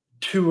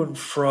to and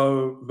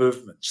fro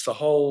movements. The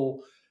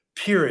whole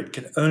period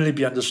can only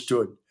be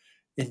understood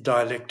in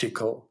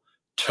dialectical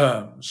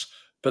terms,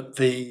 but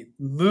the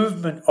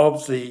movement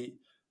of the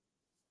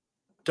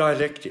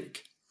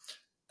dialectic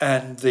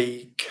and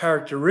the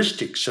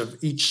characteristics of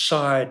each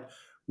side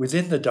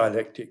within the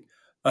dialectic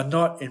are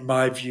not, in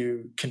my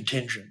view,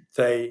 contingent.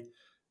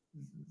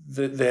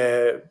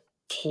 They're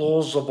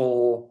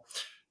plausible,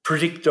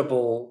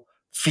 predictable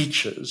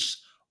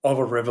features of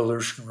a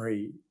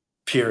revolutionary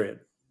period.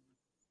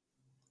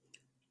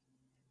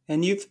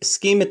 And you've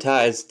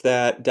schematized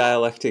that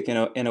dialectic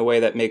in a way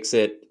that makes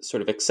it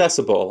sort of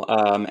accessible.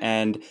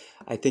 And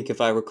I think if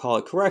I recall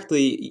it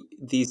correctly,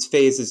 these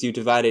phases you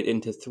divide it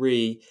into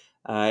three,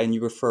 and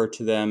you refer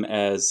to them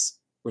as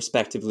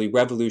respectively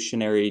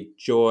revolutionary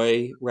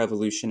joy,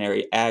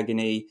 revolutionary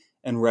agony,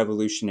 and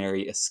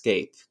revolutionary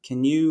escape.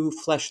 Can you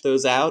flesh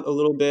those out a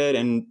little bit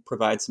and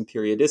provide some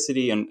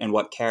periodicity and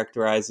what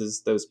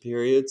characterizes those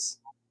periods?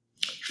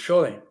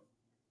 Surely.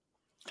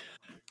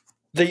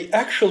 The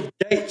actual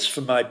dates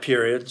for my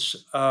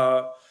periods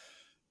are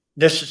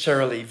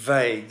necessarily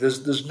vague.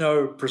 There's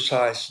no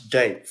precise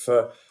date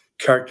for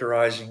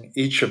characterizing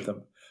each of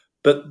them,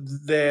 but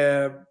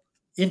their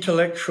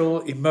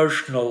intellectual,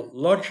 emotional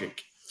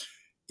logic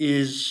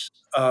is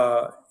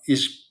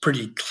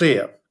pretty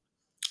clear.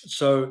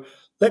 So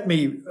let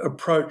me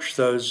approach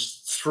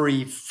those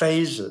three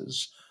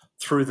phases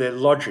through their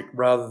logic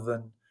rather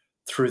than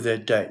through their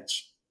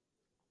dates.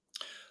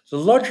 The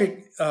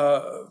logic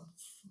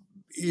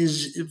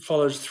it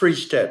follows three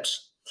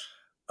steps: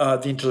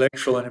 the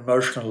intellectual and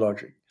emotional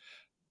logic.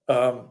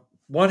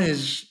 One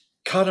is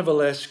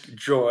carnivalesque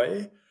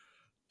joy.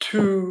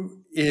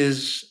 Two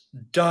is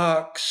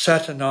dark,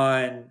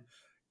 saturnine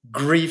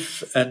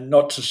grief, and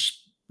not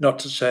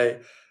to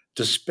say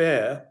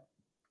despair.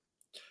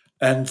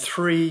 And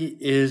three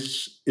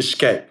is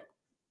escape,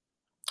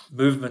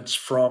 movements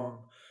from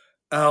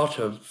out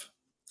of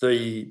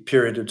the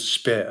period of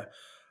despair.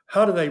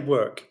 How do they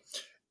work?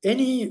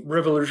 Any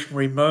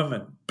revolutionary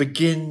moment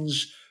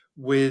begins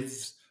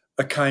with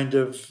a kind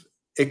of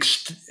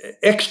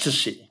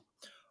ecstasy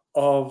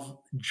of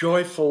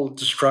joyful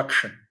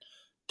destruction,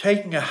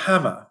 taking a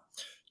hammer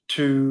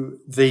to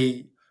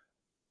the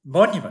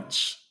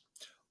monuments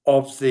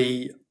of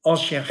the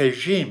Ancien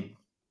Régime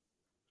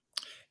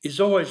is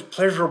always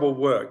pleasurable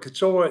work.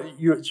 It's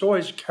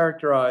always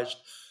characterized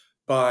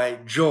by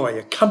joy,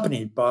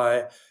 accompanied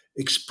by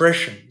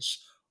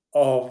expressions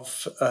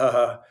of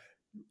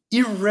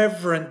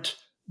irreverent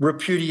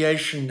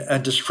repudiation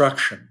and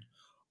destruction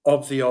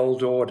of the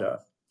old order.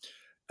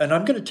 And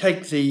I'm going to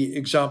take the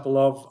example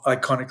of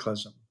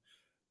iconoclasm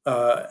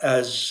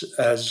as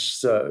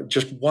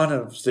just one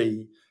of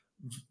the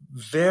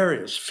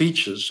various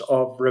features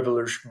of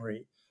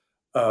revolutionary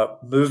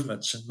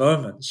movements and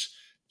moments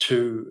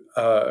to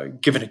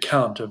give an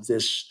account of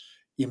this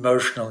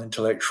emotional,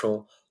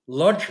 intellectual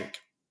logic.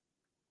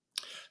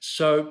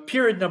 So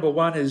period number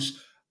one is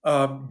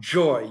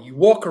joy. You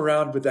walk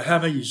around with the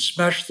hammer, you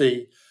smash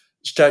the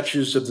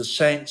statues of the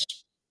saints.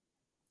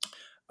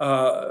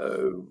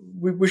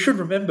 We should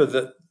remember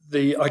that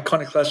the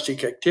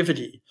iconoclastic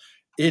activity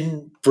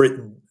in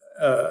Britain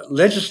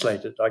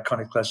legislated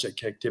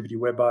iconoclastic activity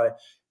whereby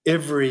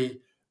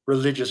every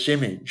religious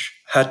image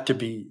had to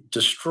be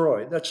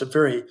destroyed. That's a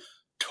very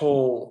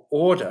tall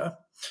order.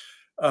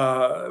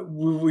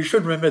 We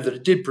should remember that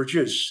it did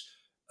produce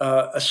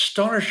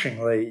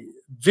astonishingly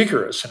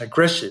vigorous and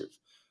aggressive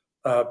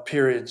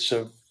periods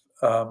of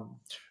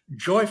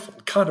joyful,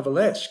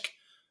 carnivalesque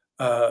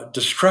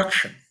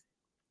destruction.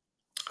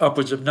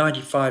 Upwards of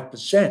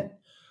 95%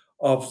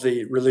 of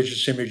the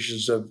religious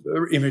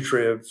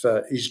imagery of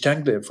East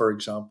Anglia, for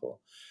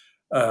example,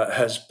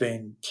 has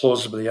been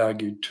plausibly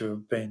argued to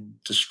have been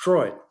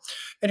destroyed.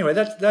 Anyway,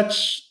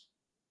 that's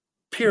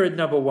period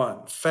number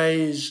one,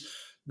 phase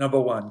number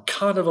one,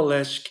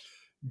 carnivalesque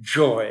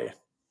joy.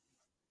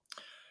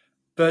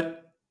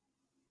 But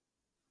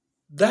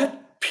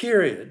that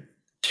period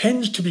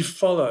tends to be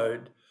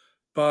followed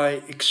by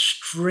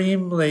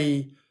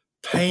extremely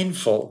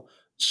painful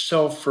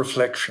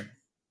self-reflection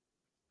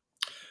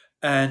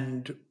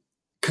and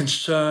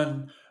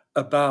concern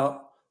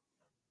about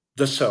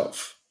the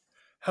self.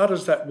 How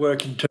does that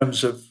work in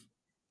terms of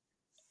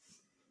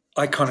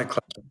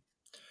iconoclasm?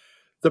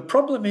 The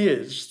problem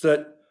is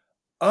that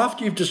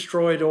after you've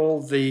destroyed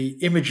all the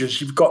images,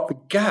 you've got the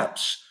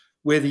gaps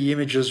where the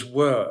images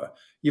were.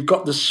 You've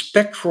got the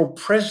spectral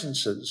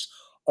presences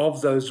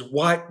of those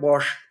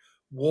whitewashed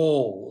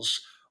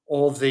walls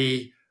or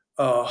the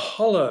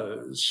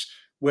hollows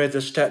where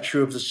the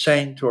statue of the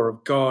saint or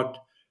of God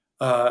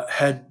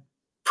had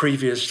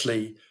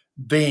previously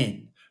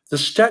been. The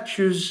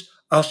statues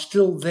are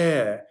still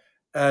there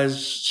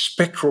as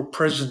spectral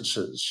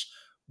presences,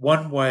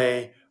 one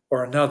way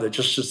or another,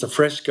 just as the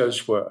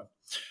frescoes were.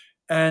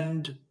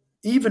 And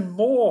even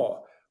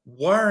more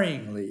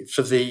worryingly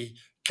for the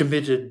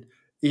committed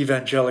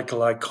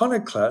evangelical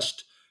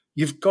iconoclast,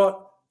 you've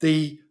got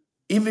the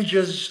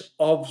images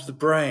of the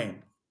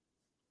brain.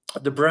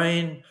 The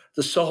brain,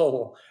 the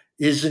soul,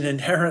 is an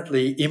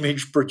inherently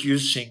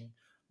image-producing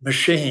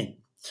machine,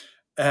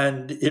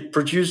 and it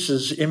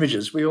produces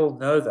images. We all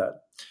know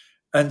that.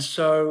 And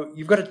so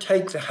you've got to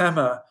take the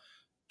hammer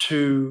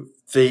to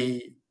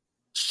the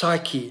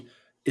psyche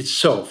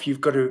itself.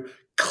 You've got to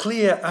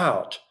clear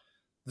out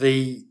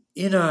the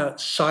inner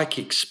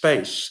psychic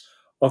space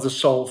of the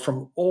soul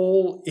from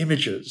all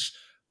images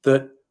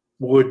that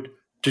would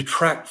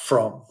detract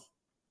from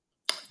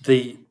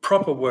the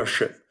proper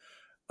worship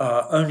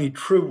only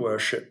true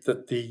worship,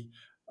 that the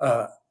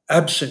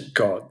absent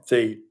God,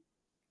 the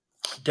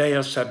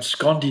Deus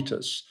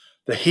absconditus,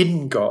 the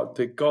hidden God,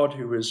 the God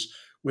who is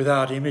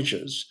without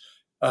images,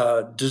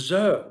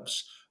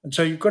 deserves. And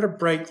so you've got to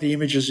break the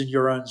images in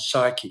your own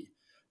psyche.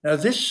 Now,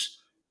 this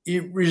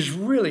is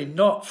really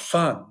not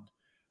fun.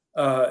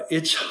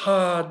 It's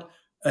hard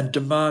and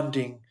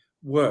demanding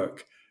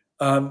work.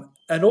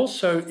 And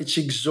also, it's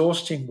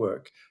exhausting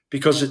work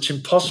because it's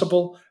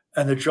impossible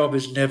and the job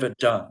is never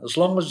done. As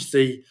long as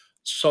the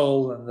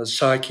soul and the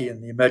psyche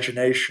and the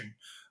imagination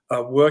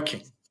are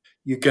working,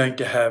 you're going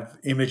to have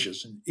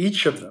images. And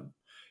each of them,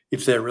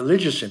 if they're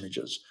religious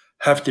images,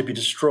 have to be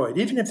destroyed.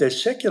 Even if they're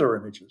secular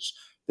images,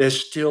 they're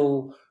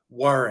still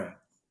worrying.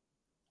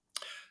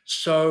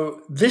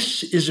 So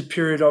this is a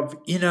period of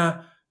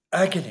inner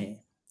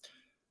agony,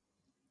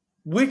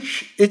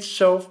 which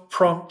itself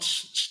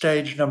prompts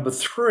stage number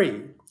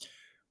 3,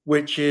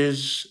 which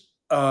is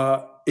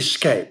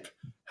escape.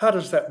 How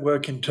does that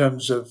work in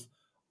terms of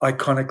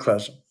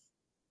iconoclasm?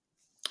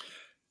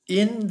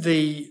 In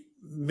the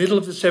middle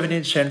of the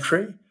 17th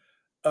century,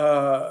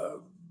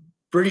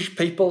 British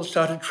people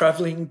started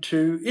traveling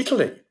to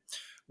Italy.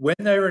 When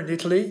they were in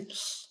Italy,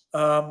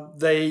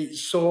 they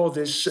saw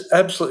this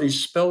absolutely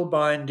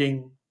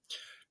spellbinding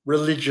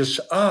religious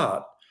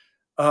art,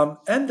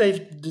 and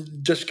they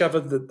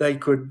discovered that they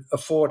could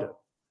afford it.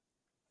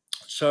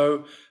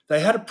 So they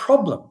had a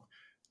problem.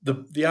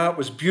 The art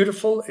was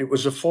beautiful, it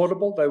was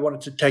affordable, they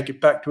wanted to take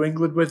it back to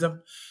England with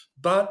them,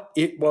 but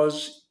it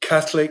was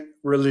Catholic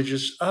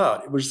religious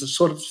art. It was the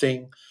sort of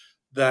thing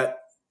that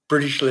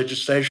British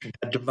legislation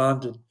had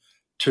demanded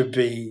to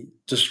be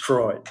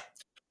destroyed.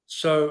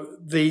 So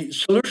the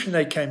solution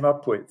they came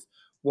up with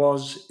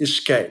was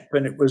escape,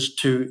 and it was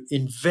to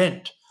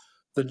invent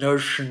the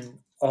notion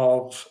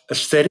of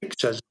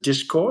aesthetics as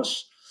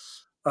discourse,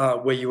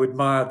 where you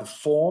admire the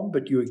form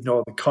but you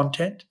ignore the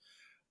content.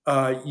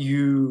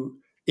 You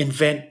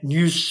invent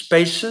new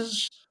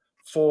spaces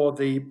for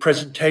the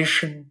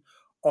presentation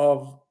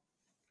of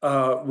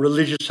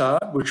religious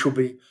art, which will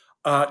be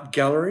art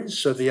galleries.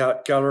 So the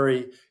art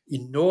gallery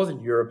in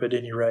Northern Europe, at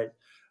any rate,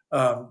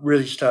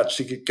 really starts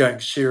to get going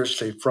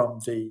seriously from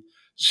the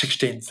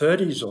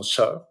 1630s or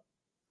so.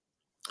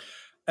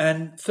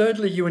 And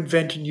thirdly, you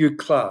invent a new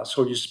class,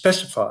 or you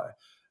specify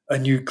a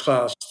new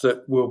class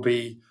that will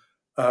be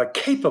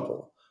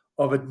capable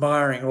of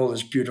admiring all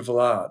this beautiful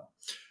art.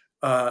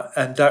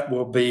 And that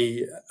will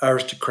be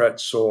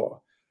aristocrats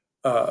or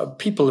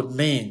people of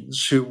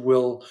means who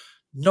will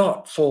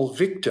not fall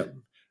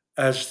victim,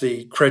 as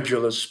the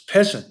credulous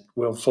peasant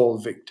will fall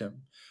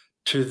victim,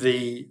 to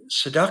the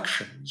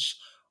seductions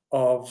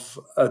of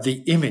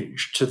the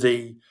image, to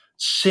the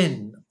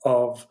sin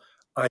of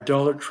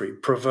idolatry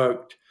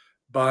provoked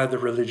by the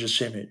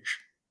religious image.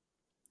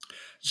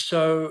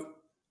 So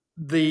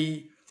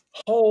the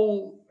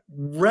whole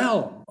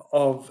realm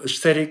of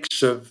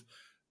aesthetics, of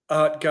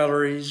art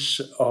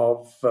galleries,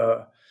 of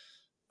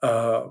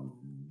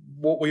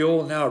what we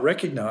all now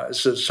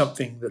recognize as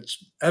something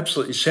that's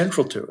absolutely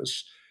central to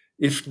us,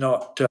 if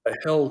not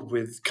held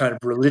with kind of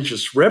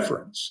religious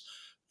reverence,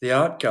 the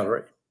art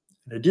gallery.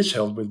 And it is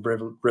held with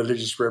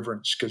religious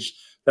reverence because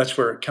that's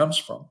where it comes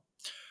from.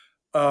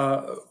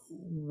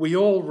 We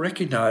all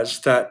recognize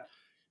that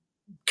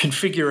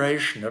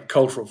configuration of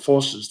cultural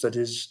forces that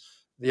is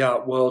the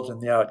art world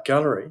and the art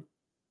gallery,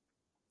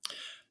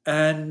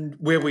 and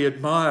where we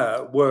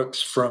admire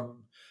works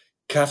from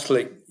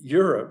Catholic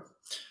Europe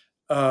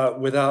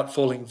without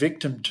falling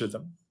victim to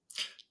them,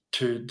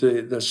 to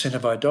the sin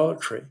of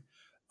idolatry,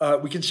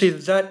 we can see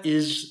that that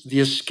is the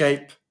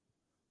escape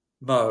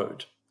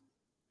mode,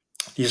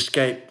 the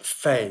escape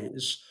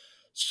phase.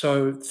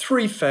 So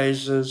 3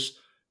 phases: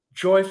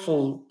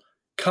 joyful,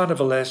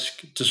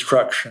 carnivalesque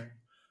destruction,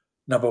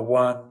 number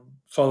 1,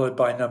 followed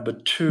by number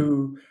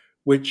 2,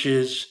 which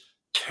is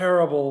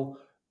terrible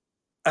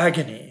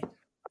agony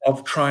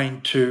of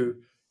trying to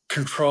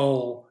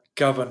control,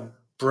 govern,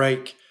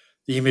 break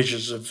the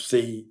images of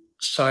the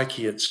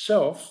psyche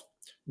itself,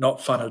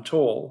 not fun at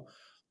all,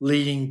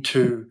 leading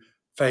to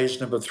phase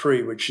number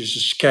 3, which is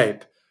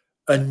escape,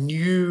 a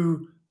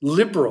new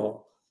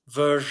liberal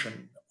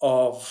version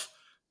of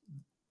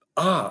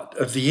art,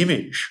 of the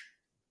image,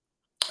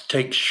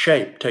 takes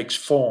shape, takes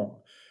form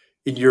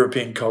in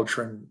European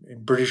culture and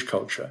in British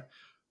culture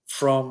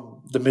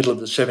from the middle of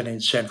the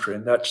 17th century.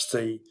 And that's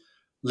the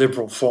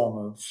liberal form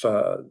of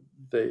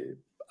the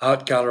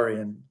art gallery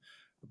and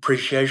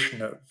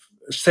appreciation of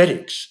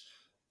aesthetics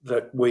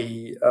that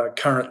we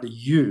currently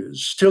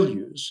still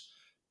use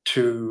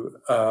to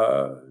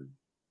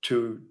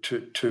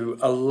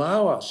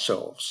allow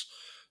ourselves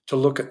to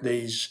look at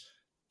these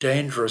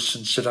dangerous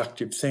and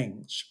seductive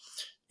things,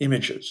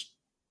 images.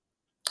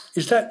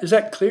 Is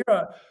that clear?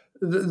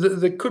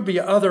 There could be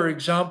other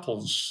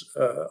examples.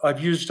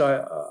 I've used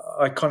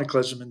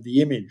iconoclasm in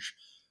the image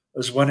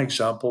as one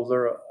example.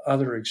 There are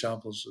other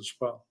examples as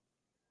well.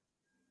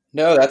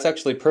 No, that's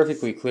actually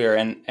perfectly clear.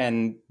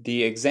 And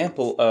the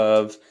example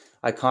of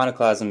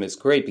iconoclasm is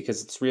great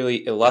because it's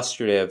really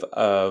illustrative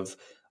of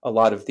a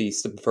lot of the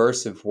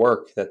subversive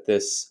work that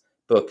this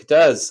book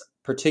does,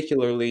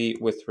 particularly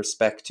with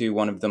respect to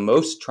one of the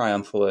most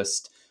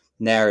triumphalist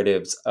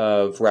narratives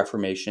of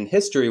Reformation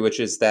history, which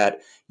is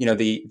that,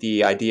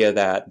 the idea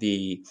that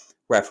the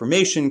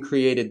Reformation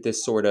created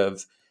this sort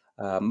of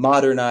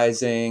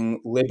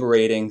modernizing,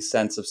 liberating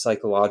sense of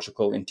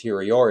psychological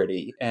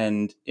interiority.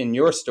 And in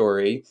your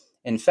story,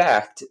 in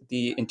fact,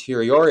 the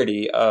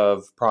interiority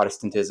of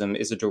Protestantism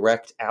is a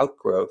direct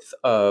outgrowth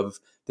of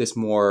this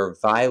more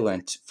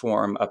violent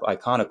form of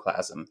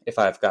iconoclasm, if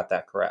I've got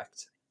that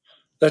correct.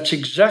 That's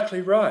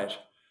exactly right.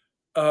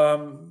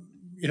 Our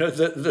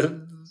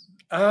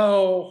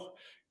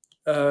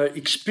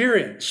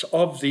experience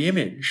of the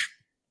image,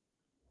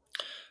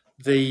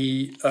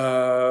 the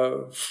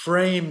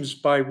frames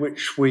by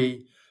which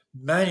we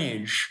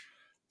manage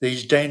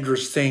these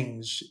dangerous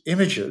things,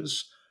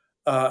 images,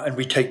 and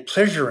we take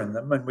pleasure in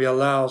them, and we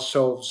allow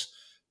ourselves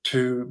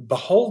to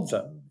behold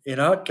them in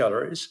art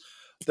galleries,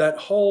 that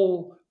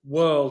whole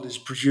world is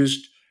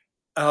produced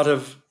out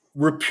of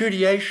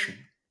repudiation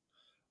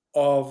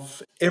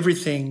of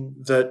everything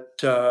that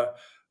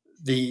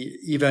the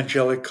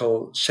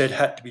evangelical said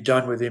had to be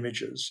done with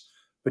images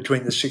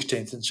between the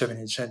 16th and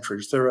 17th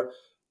centuries. There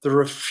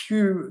are a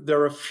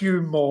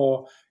few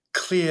more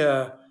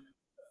clear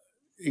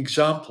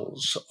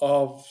examples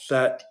of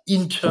that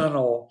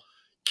internal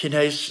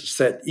kinesis,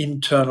 that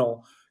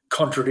internal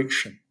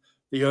contradiction,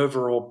 the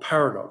overall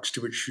paradox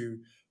to which you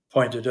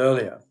pointed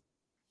earlier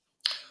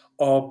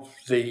of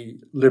the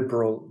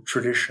liberal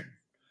tradition.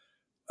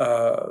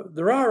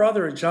 There are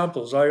other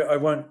examples. I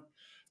won't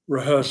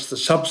rehearse the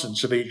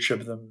substance of each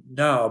of them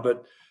now,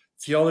 but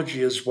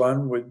theology is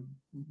one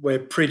where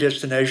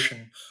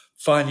predestination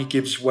finally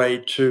gives way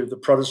to the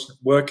Protestant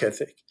work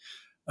ethic,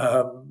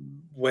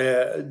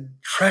 where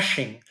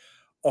trashing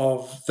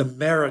of the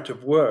merit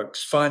of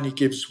works finally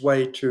gives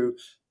way to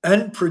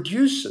and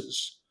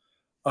produces,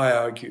 I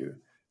argue,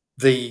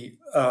 the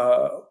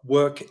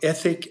work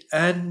ethic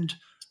and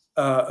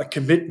a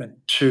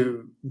commitment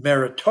to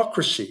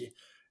meritocracy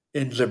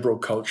in liberal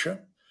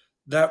culture.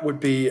 That would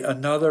be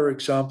another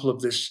example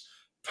of this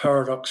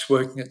paradox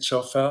working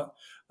itself out.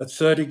 A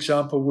third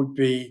example would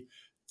be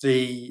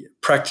the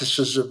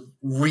practices of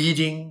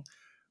reading,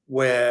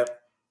 where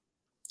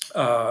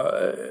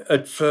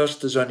at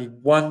first there's only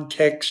one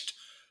text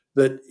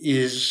that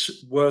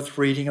is worth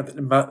reading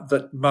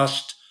that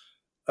must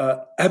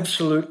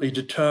absolutely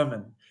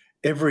determine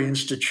every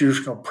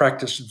institutional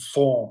practice and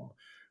form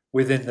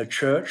within the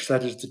church.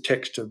 That is the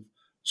text of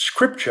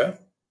Scripture.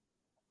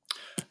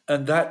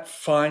 And that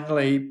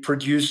finally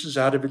produces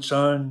out of its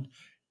own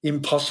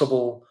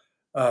impossible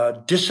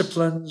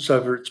disciplines,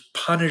 over its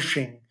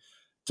punishing,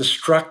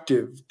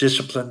 destructive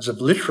disciplines of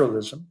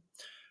literalism,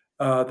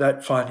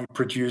 that finally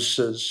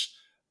produces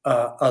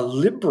a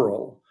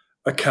liberal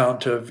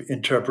account of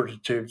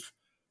interpretative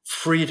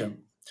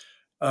freedom.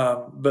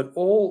 But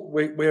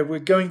where we're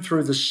going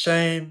through the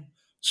same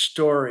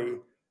story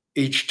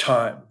each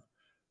time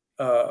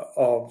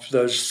of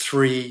those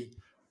three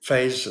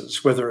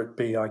phases, whether it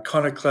be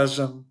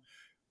iconoclasm,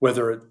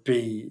 whether it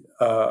be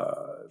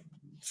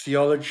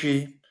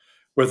theology,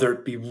 whether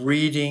it be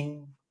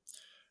reading.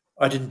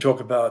 I didn't talk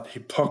about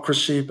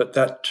hypocrisy, but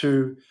that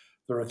too,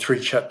 there are 3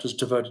 chapters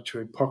devoted to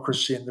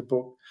hypocrisy in the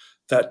book.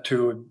 That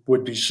too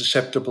would be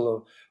susceptible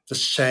of the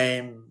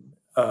same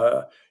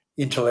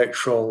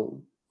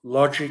intellectual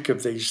logic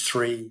of these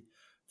 3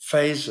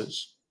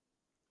 phases.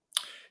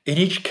 In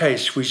each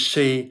case, we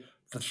see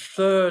the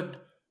third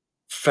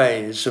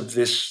phase of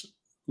this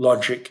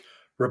logic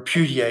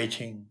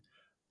repudiating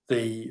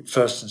the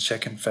first and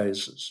second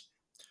phases.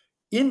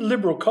 In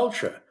liberal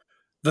culture,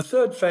 the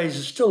third phase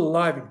is still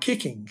alive and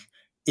kicking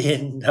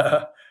in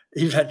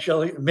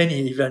many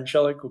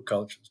evangelical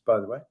cultures, by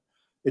the way.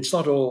 It's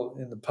not all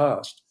in the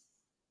past.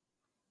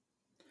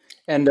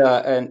 And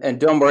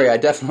don't worry, I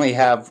definitely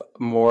have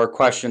more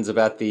questions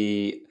about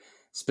the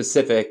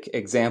specific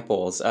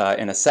examples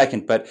in a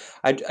second, but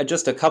I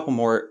just a couple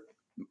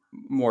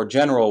more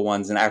general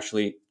ones, and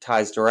actually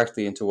ties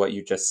directly into what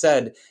you just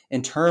said.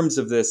 In terms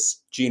of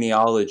this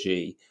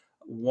genealogy,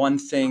 one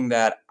thing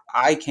that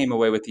I came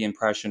away with the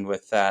impression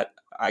with, that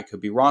I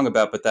could be wrong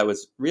about, but that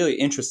was really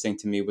interesting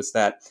to me, was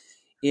that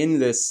in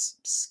this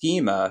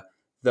schema,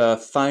 the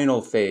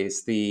final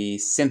phase, the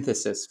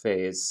synthesis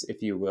phase,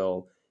 if you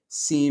will,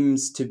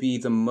 seems to be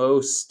the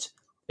most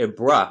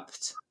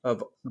abrupt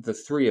of the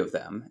 3 of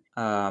them.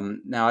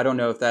 Now, I don't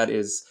know if that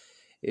is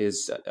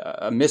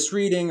a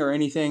misreading or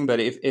anything, but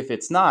if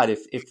it's not,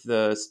 if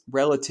the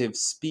relative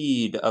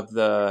speed of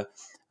the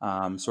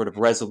sort of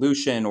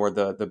resolution or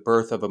the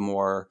birth of a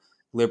more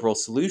liberal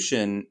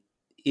solution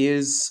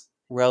is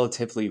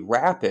relatively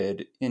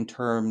rapid in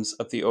terms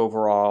of the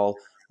overall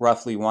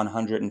roughly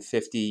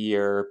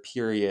 150-year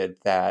period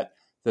that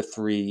the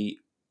 3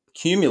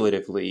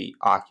 cumulatively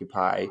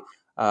occupy,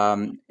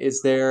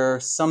 is there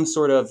some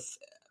sort of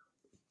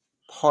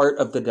part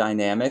of the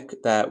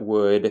dynamic that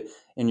would,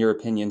 in your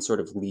opinion, sort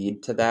of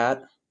lead to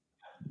that?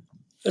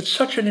 It's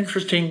such an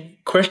interesting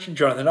question,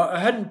 Jonathan. I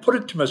hadn't put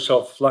it to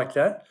myself like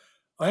that.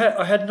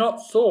 I had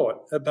not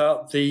thought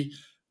about the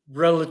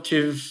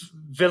relative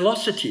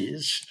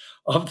velocities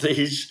of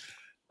these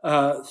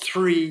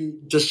three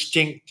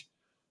distinct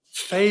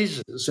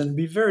phases, and it'd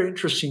be very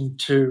interesting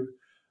to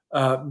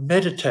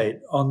meditate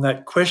on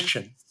that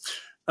question.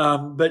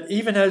 But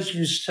even as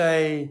you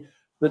say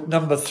that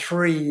number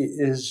three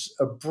is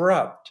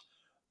abrupt,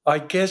 I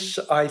guess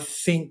I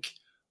think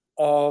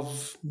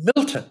of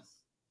Milton.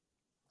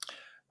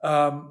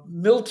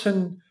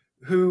 Milton,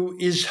 who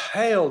is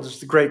hailed as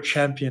the great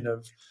champion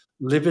of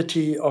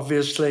liberty,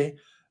 obviously,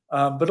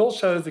 but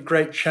also the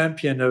great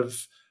champion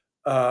of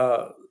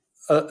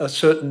a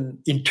certain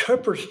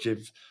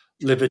interpretative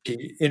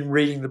liberty in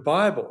reading the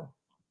Bible.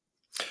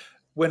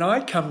 When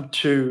I come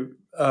to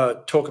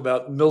talk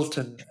about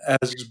Milton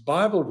as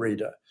Bible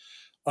reader,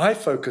 I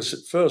focus at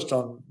first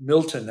on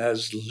Milton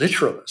as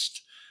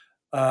literalist.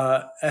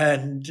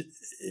 And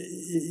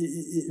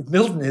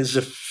Milton is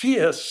a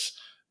fierce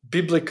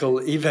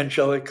biblical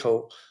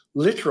evangelical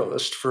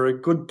literalist for a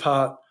good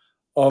part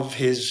of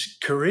his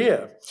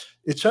career.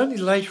 It's only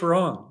later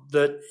on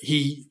that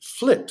he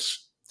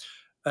flips.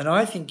 And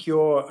I think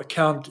your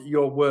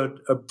word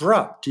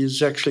abrupt,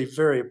 is actually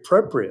very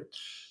appropriate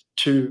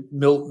to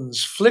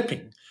Milton's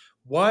flipping.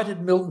 Why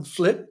did Milton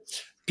flip?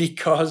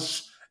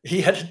 Because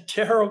he had a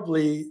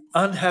terribly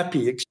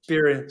unhappy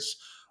experience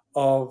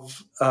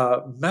of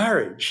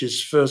marriage.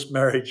 His first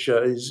marriage,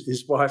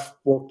 his wife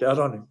walked out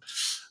on him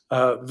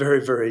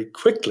very, very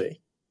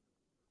quickly.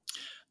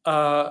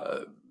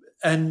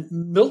 And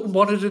Milton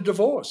wanted a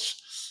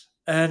divorce.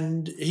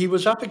 And he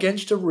was up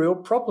against a real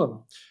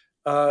problem.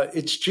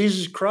 It's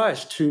Jesus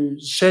Christ who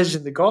says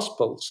in the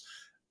Gospels,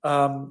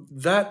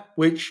 that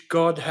which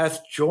God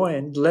hath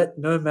joined, let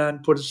no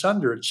man put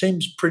asunder. It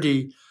seems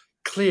pretty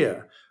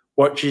clear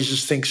what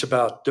Jesus thinks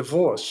about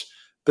divorce.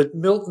 But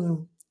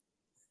Milton,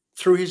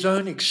 through his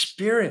own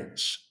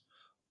experience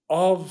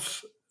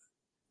of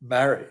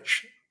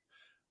marriage,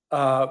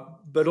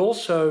 but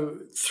also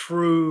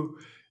through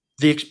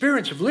the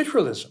experience of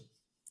literalism,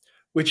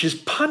 which is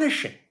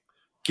punishing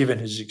given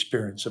his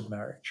experience of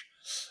marriage,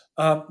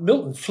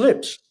 Milton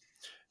flips.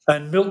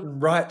 And Milton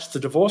writes the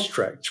divorce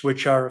tracts,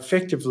 which are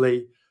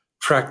effectively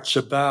tracts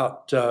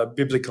about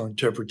biblical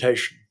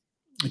interpretation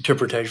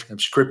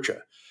of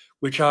Scripture,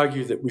 which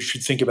argue that we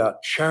should think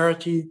about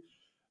charity,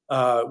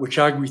 which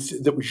argue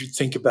that we should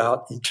think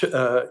about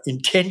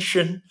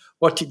intention,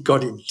 what did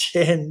God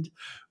intend,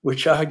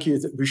 which argue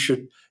that we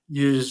should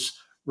use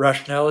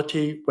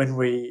rationality when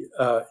we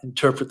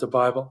interpret the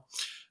Bible.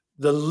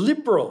 The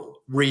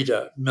liberal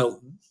reader,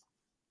 Milton,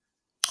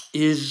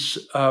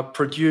 is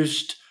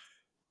produced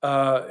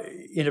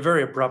in a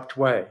very abrupt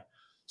way.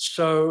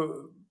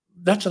 So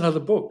that's another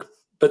book.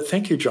 But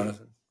thank you,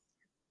 Jonathan.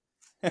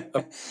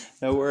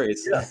 No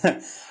worries.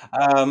 Yeah.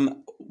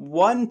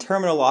 One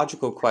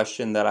terminological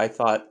question that I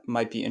thought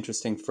might be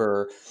interesting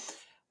for,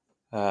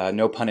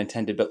 no pun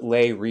intended, but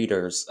lay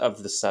readers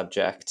of the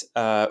subject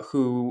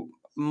who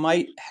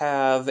might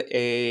have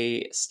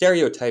a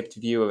stereotyped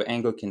view of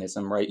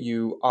Anglicanism, right?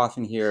 You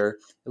often hear,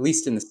 at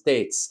least in the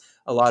States,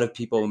 a lot of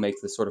people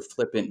make the sort of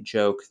flippant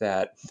joke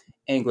that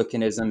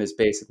Anglicanism is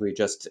basically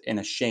just an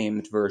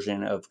ashamed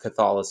version of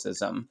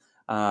Catholicism.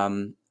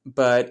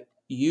 But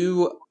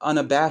you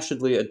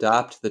unabashedly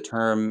adopt the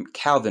term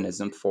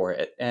Calvinism for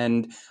it.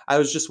 And I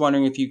was just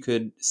wondering if you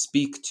could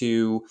speak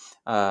to,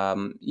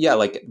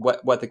 like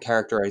what the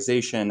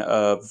characterization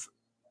of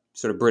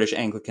sort of British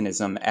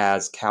Anglicanism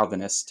as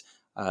Calvinist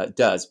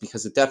does,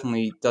 because it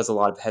definitely does a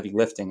lot of heavy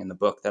lifting in the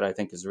book that I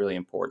think is really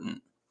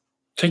important.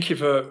 Thank you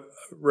for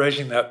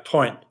raising that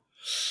point.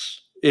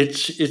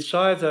 It's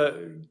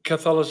either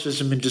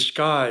Catholicism in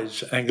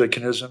disguise,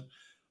 Anglicanism,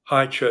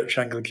 high church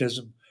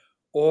Anglicanism,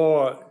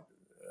 or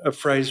a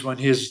phrase one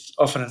hears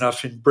often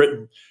enough in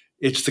Britain,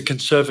 it's the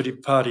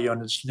Conservative Party on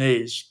its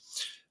knees.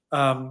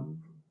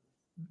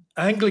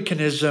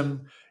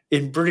 Anglicanism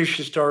in British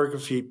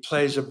historiography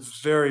plays a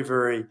very,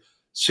 very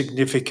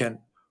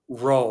significant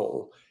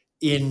role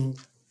in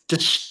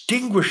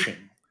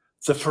distinguishing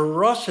the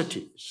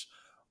ferocities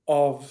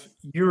of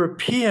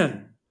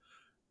European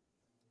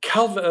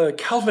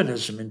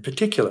Calvinism in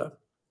particular,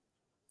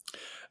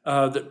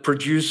 that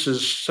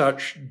produces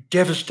such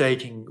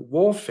devastating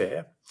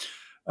warfare,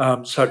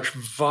 such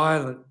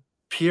violent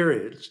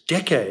periods,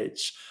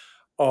 decades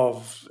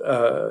of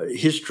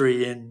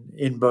history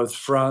in both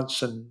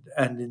France and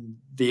in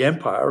the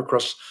Empire,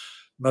 across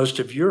most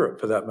of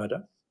Europe for that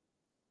matter.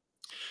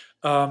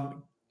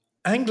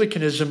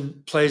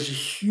 Anglicanism plays a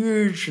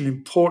huge and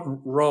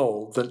important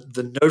role.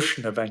 The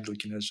notion of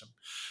Anglicanism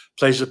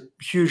plays a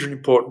huge and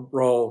important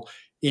role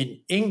in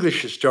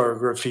English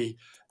historiography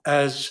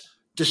as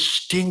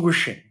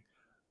distinguishing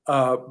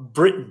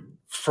Britain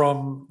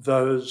from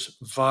those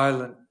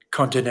violent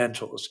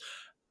continentals.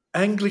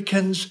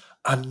 Anglicans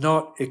are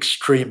not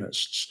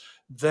extremists.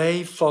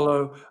 They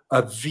follow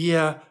a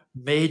via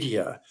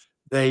media.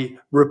 They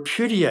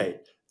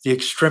repudiate the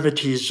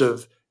extremities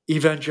of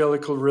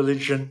evangelical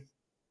religion,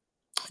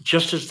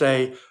 just as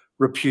they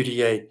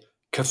repudiate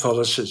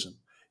Catholicism.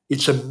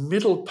 It's a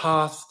middle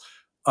path,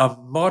 a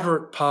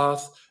moderate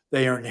path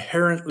They are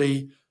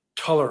inherently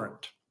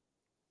tolerant.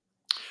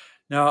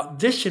 Now,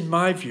 this, in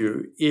my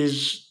view,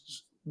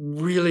 is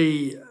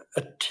really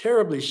a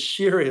terribly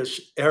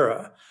serious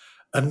error,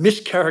 a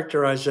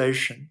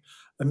mischaracterization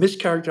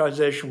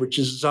which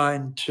is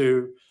designed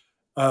to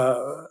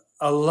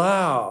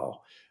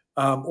allow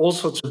all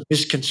sorts of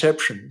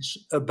misconceptions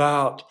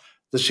about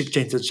the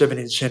 16th and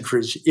 17th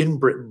centuries in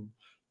Britain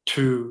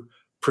to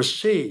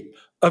proceed.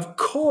 Of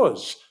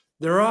course,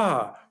 there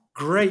are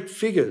great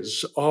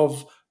figures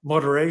of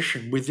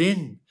moderation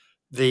within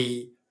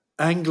the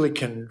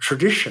Anglican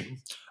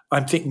tradition.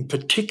 I'm thinking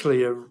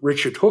particularly of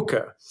Richard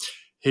Hooker,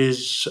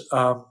 his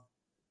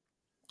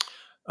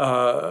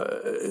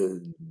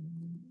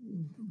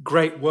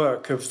great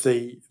work of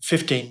the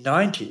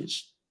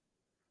 1590s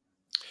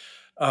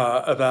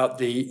about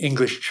the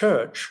English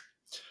Church.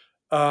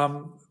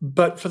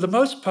 But for the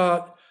most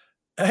part,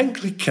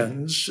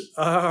 Anglicans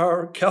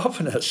are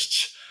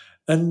Calvinists.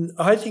 And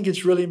I think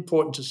it's really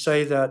important to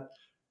say that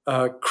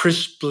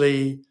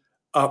crisply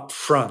up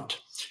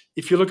front.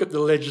 If you look at the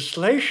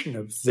legislation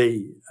of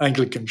the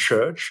Anglican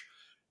Church,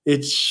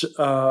 it's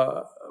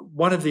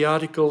one of the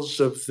articles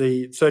of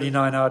the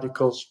 39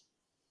 articles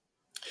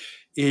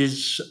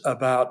is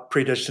about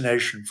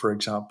predestination, for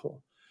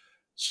example.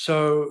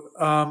 So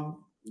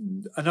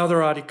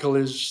another article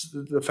is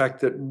the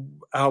fact that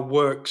our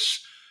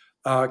works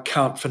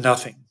count for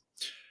nothing.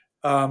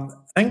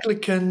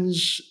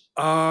 Anglicans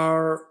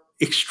are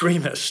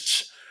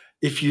extremists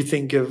if you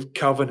think of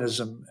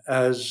Calvinism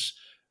as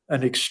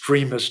an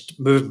extremist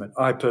movement.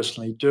 I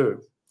personally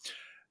do.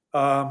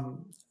 The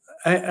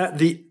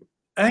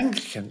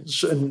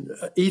Anglicans, and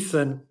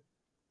Ethan,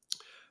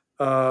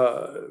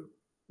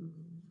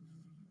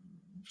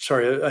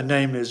 sorry, a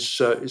name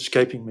is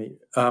escaping me,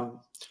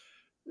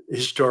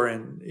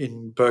 historian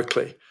in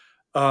Berkeley.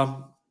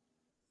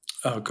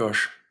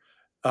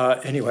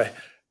 Anyway,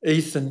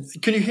 Ethan,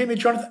 can you hear me,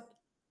 Jonathan?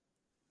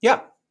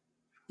 Yeah.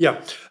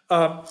 Yeah.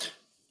 The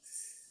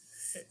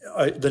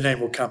name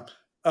will come.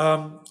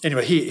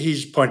 Anyway,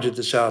 he's pointed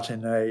this out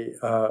in a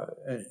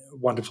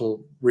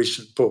wonderful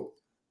recent book.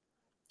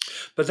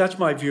 But that's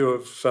my view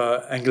of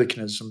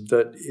Anglicanism,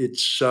 that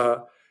it's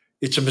a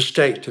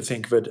mistake to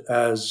think of it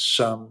as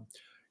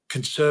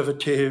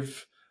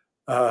conservative,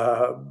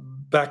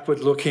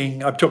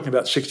 backward-looking. I'm talking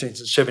about 16th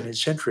and 17th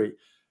century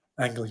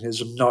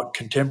Anglicanism, not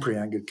contemporary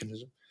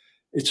Anglicanism.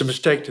 It's a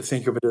mistake to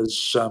think of it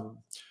as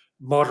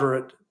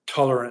moderate,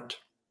 tolerant,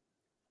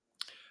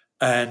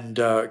 and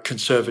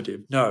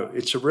conservative. No,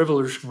 it's a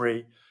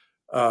revolutionary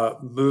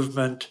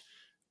movement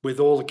with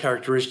all the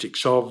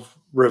characteristics of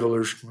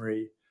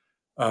revolutionary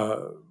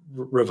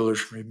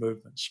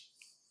movements.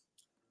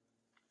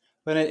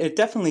 But it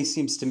definitely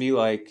seems to me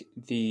like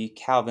the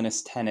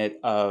Calvinist tenet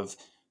of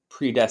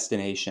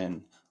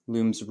predestination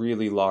looms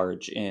really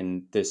large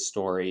in this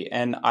story.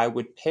 And I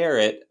would pair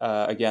it,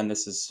 again,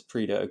 this is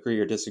free to agree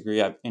or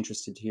disagree. I'm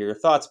interested to hear your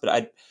thoughts,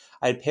 but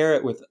I'd pair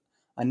it with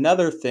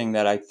another thing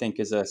that I think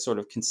is a sort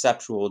of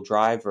conceptual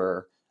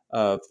driver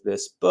of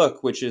this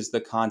book, which is the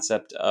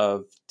concept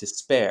of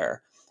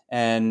despair.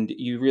 And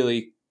you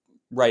really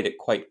write it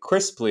quite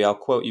crisply. I'll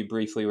quote you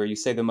briefly where you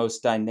say the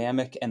most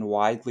dynamic and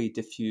widely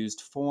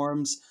diffused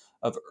forms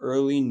of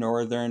early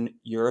Northern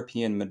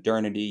European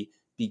modernity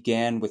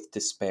began with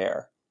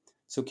despair.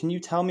 So can you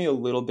tell me a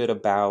little bit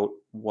about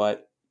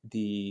what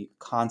the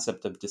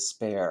concept of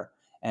despair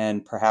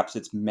and perhaps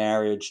its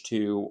marriage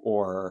to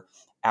or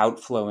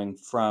outflowing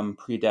from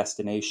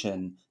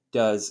predestination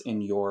does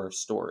in your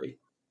story?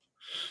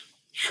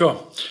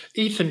 Sure.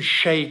 Ethan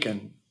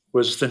Shagan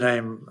was the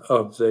name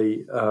of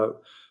the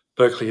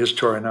Berkeley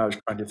historian I was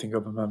trying to think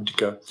of a moment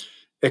ago.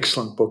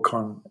 Excellent book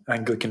on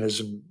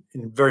Anglicanism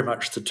in very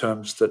much the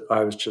terms that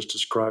I was just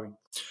describing.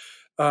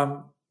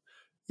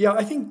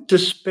 I think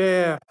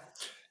despair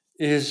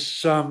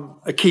is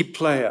a key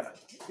player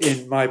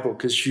in my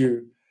book, as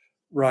you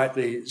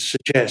rightly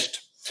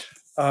suggest.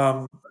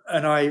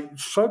 And I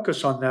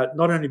focus on that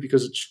not only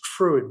because it's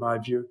true in my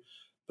view,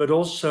 but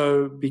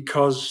also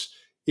because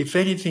if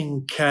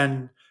anything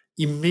can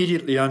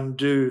immediately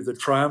undo the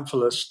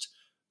triumphalist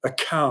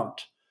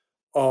account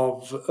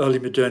of early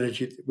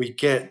modernity that we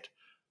get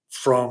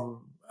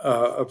from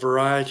a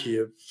variety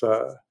of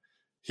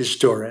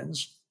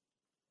historians,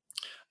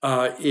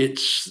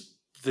 it's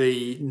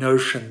the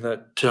notion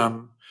that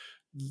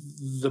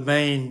the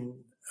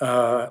main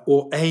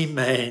or a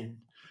main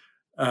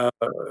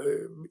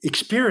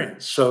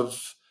experience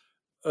of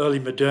early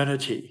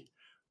modernity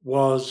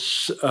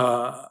was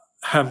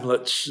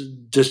Hamlet's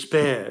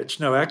despair. It's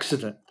no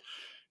accident.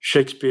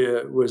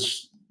 Shakespeare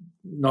was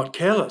not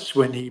careless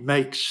when he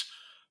makes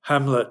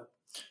Hamlet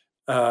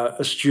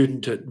a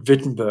student at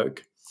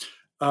Wittenberg.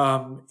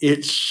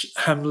 It's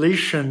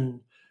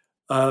Hamletian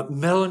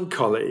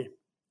melancholy,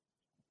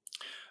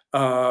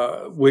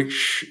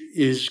 which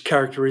is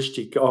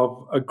characteristic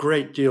of a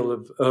great deal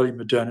of early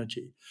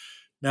modernity.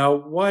 Now,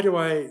 why do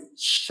I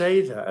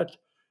say that?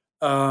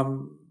 I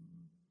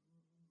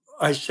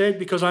say it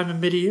because I'm a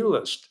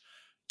medievalist.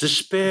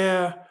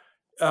 Despair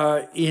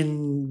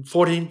in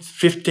 14th,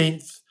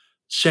 15th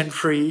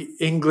century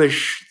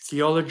English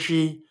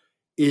theology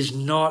is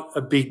not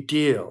a big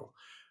deal.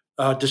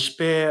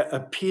 Despair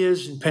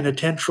appears in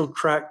penitential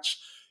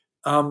tracts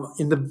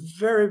in the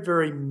very,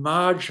 very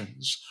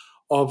margins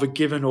of a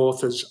given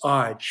author's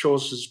eye.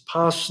 Chaucer's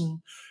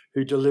Parson,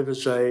 who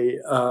delivers a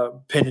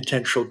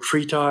penitential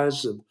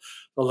treatise of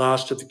the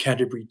last of the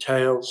Canterbury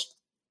Tales,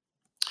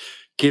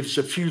 gives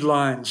a few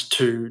lines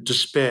to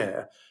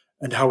despair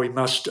and how we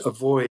must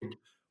avoid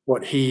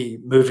what he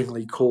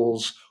movingly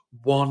calls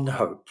wan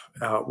hope,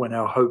 when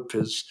our hope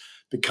has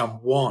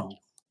become wan.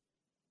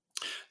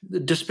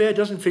 The despair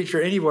doesn't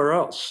feature anywhere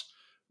else,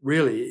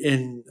 really,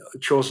 in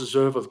Chaucer's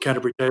oeuvre, the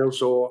Canterbury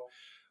Tales,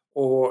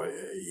 or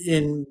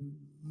in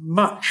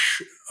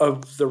much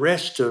of the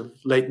rest of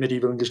late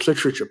medieval English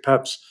literature.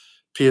 Perhaps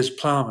Piers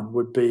Plowman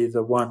would be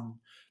the one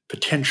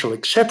potential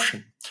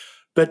exception.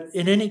 But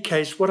in any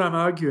case, what I'm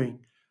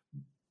arguing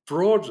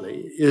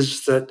broadly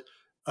is that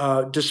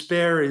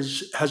despair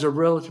has a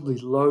relatively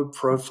low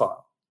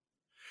profile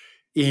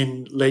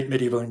in late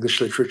medieval English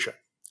literature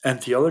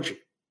and theology.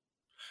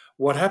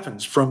 What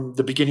happens from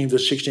the beginning of the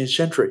 16th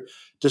century?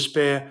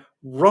 Despair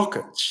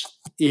rockets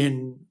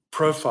in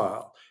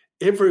profile.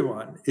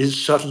 Everyone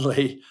is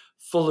suddenly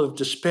full of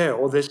despair,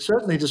 or they're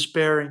certainly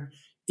despairing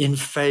in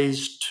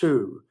phase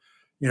two,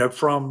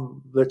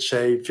 from, let's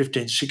say,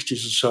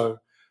 1560s or so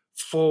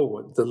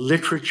forward. The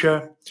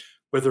literature,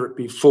 whether it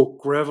be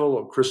Fulk Greville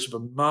or Christopher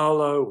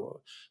Marlowe or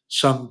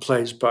some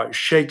plays by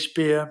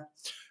Shakespeare,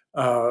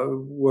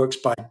 works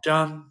by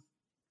Donne,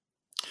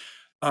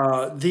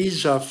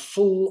 these are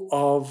full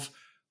of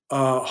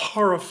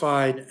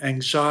horrified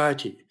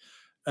anxiety.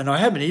 And I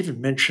haven't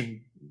even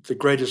mentioned the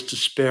greatest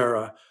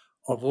despairer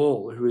of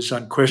all, who is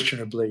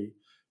unquestionably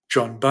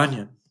John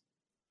Bunyan,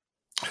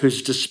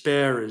 whose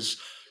despair is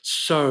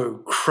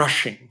so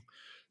crushing,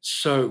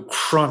 so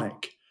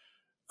chronic,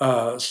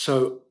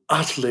 so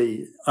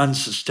utterly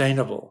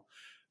unsustainable,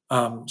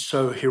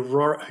 so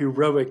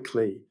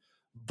heroically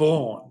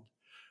born.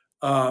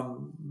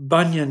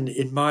 Bunyan,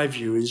 in my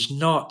view, is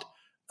not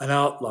an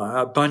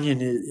outlier.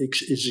 Bunyan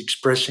is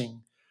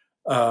expressing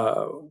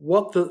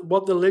what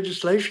the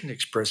legislation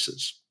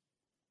expresses,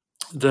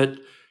 that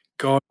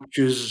God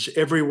chooses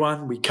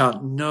everyone. We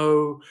can't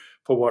know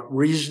for what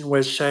reason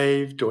we're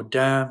saved or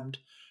damned.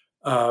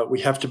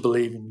 We have to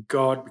believe in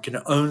God. We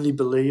can only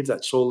believe.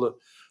 That's all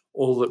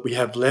that we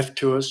have left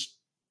to us.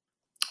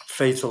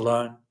 Faith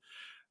alone,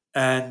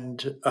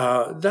 and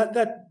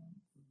that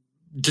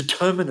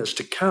determinist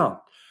account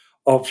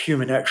of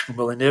human action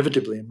will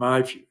inevitably, in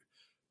my view,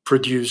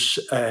 produce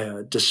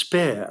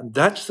despair. And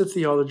that's the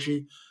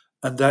theology,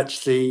 and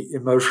that's the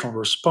emotional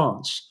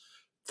response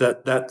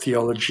that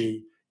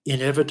theology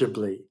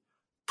inevitably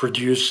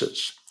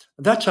produces.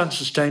 And that's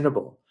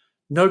unsustainable.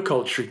 No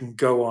culture can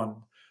go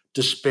on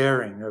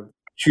despairing of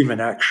human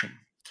action,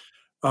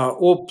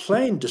 or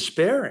plain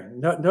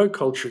despairing. No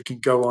culture can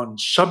go on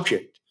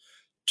subject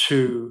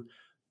to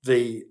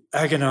the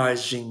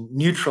agonizing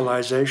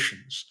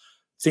neutralizations.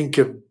 Think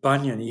of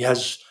Bunyan. He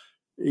has,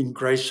 in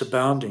Grace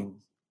Abounding,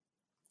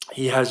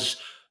 he has,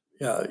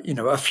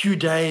 a few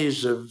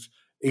days of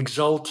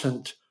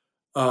exultant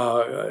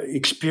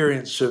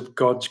experience of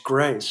God's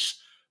grace,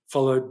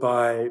 followed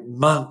by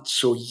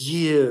months or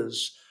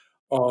years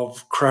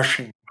of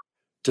crushing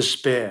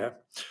despair.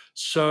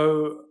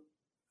 So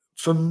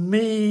for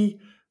me,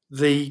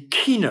 the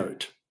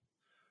keynote,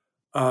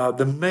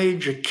 the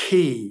major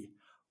key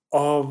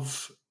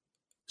of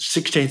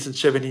 16th and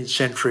 17th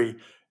century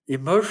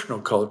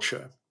emotional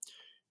culture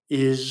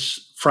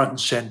is front and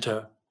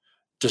center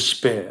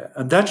despair.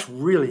 And that's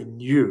really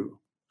new.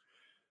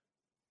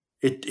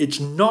 It's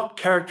not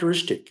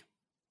characteristic,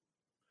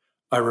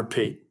 I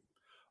repeat,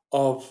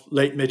 of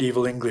late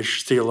medieval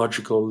English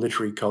theological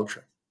literary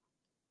culture.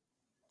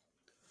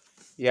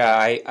 Yeah,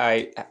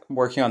 I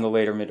working on the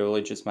later Middle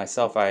Ages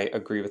myself, I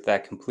agree with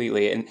that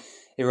completely. And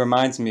it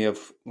reminds me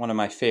of one of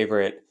my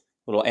favorite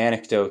little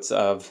anecdotes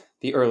of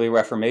the early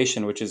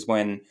Reformation, which is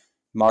when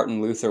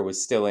Martin Luther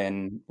was still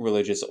in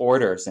religious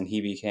orders and he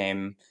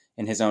became,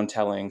 in his own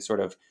telling, sort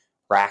of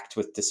racked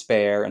with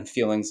despair and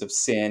feelings of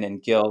sin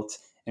and guilt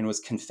and was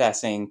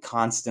confessing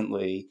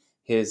constantly.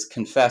 His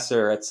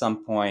confessor at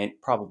some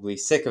point, probably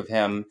sick of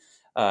him,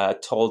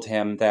 told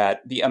him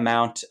that the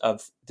amount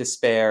of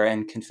despair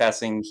and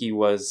confessing he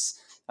was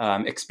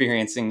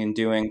experiencing and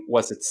doing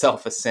was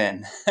itself a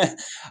sin.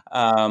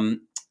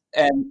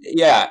 And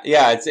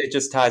it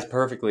just ties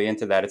perfectly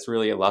into that. It's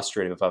really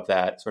illustrative of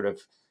that sort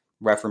of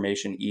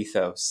Reformation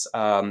ethos.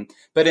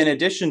 But in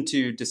addition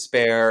to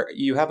despair,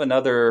 you have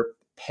another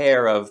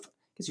pair of,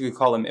 I guess you could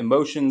call them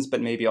emotions,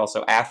 but maybe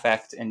also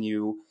affect, and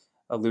you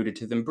alluded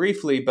to them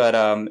briefly, but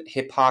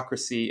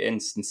hypocrisy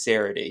and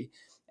sincerity.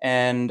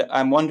 And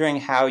I'm wondering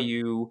how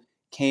you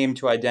came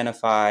to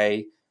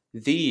identify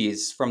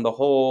these from the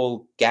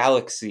whole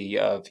galaxy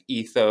of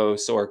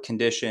ethos or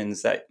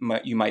conditions that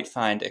you might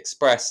find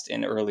expressed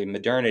in early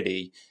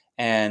modernity,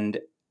 and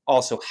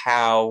also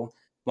how,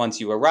 once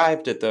you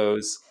arrived at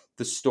those,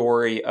 the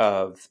story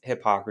of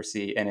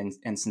hypocrisy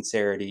and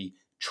sincerity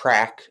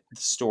track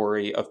the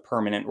story of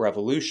permanent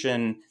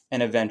revolution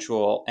and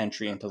eventual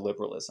entry into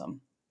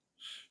liberalism?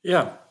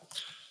 Yeah.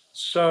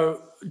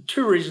 So,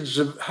 two reasons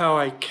of how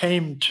I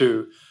came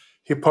to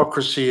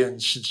hypocrisy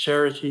and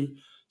sincerity.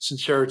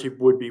 Sincerity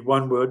would be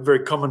one word, very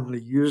commonly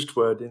used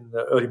word in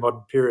the early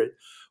modern period.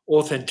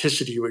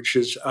 Authenticity, which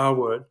is our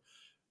word,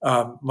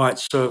 might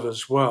serve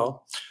as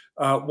well.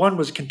 One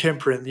was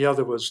contemporary, and the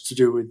other was to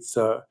do with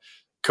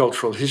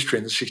cultural history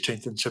in the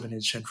 16th and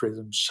 17th century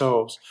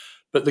themselves.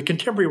 But the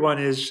contemporary one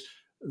is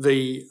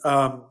the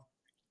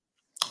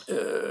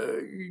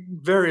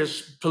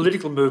various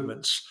political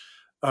movements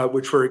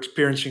which we're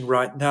experiencing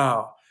right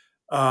now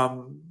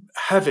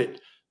have it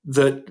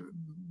that,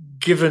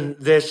 given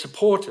their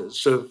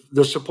supporters of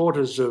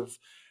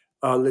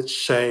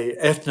let's say,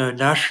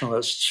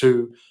 ethno-nationalists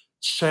who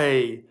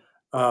say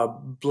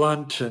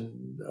blunt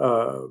and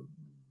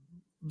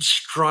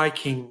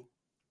striking,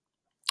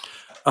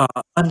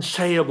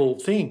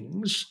 unsayable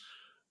things,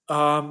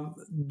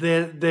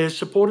 their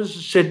supporters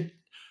have said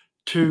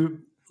to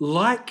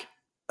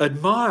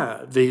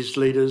admire these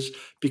leaders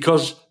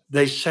because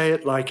they say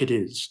it like it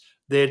is.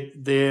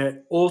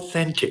 They're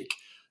authentic.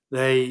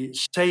 They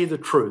say the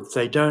truth.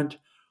 They don't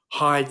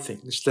hide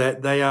things.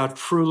 That they are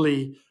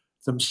truly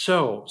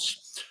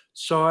themselves.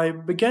 So I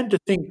began to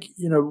think,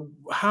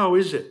 how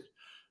is it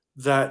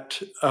that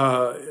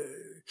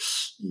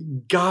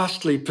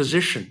ghastly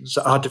positions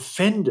are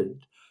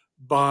defended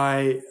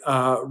by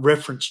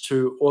reference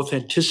to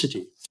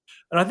authenticity?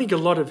 And I think a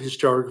lot of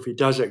historiography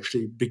does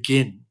actually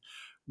begin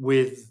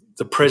with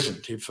the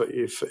present,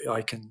 if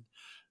I can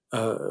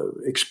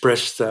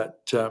express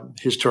that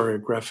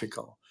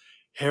historiographical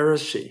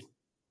heresy.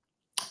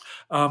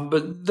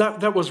 But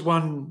that was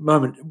one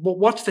moment.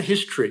 What's the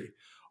history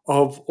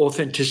of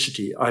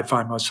authenticity, I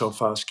find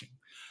myself asking.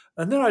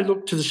 And then I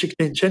looked to the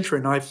 16th century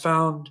and I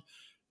found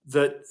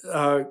that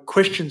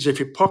questions of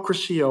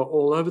hypocrisy are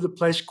all over the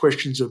place,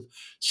 questions of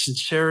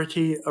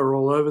sincerity are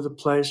all over the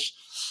place.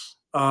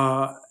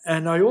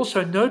 And I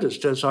also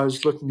noticed, as I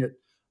was looking at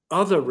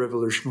other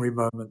revolutionary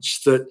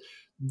moments, that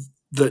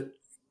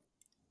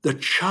the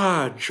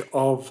charge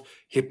of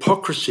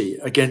hypocrisy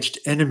against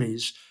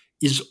enemies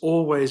is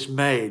always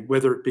made,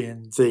 whether it be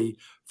in the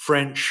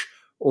French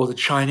or the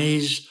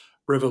Chinese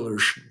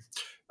Revolution.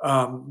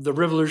 The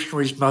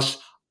revolutionaries must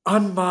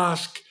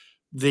unmask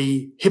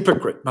the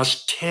hypocrite,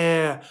 must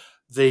tear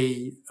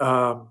the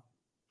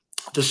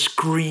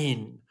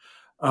screen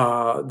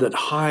that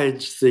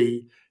hides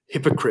the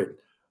hypocrite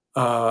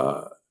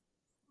from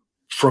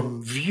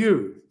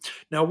view.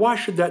 Now, why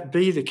should that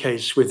be the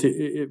case with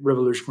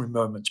revolutionary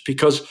movements?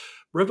 Because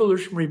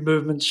revolutionary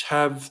movements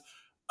have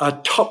a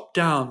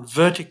top-down,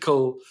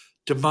 vertical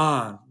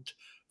demand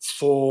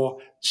for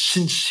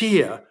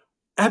sincere,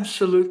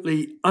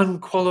 absolutely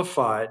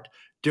unqualified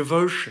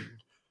devotion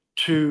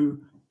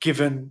to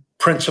given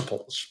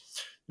principles.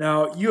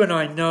 Now, you and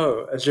I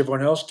know, as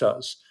everyone else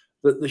does,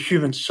 that the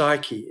human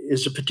psyche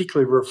is a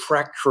particularly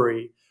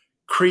refractory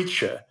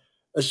creature.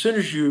 As soon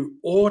as you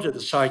order the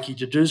psyche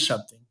to do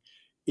something,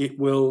 it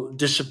will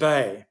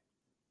disobey.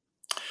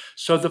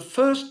 So the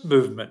first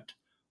movement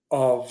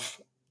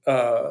of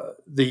the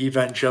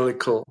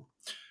evangelical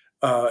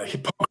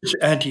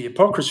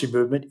anti-hypocrisy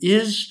movement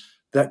is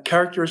that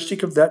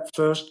characteristic of that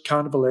first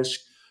carnivalesque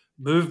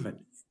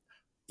movement.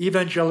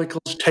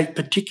 Evangelicals take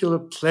particular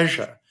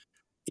pleasure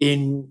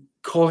in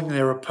calling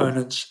their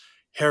opponents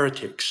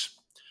heretics.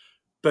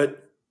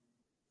 But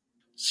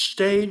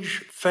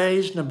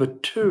phase number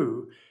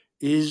 2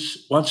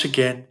 is, once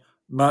again,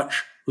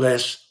 much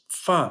less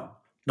fun,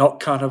 not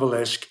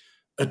carnivalesque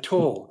at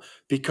all,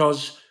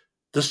 because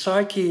the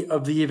psyche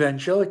of the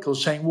evangelical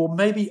is saying, well,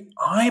 maybe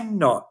I'm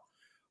not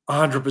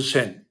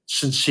 100%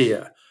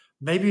 sincere.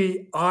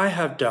 Maybe I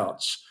have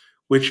doubts,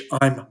 which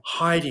I'm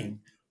hiding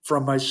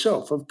from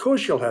myself. Of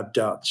course, you'll have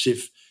doubts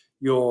if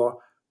your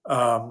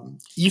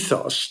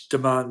ethos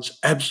demands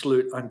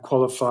absolute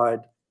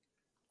unqualified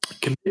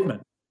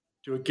commitment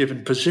to a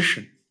given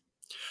position.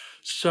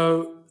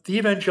 So the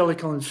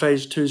evangelical in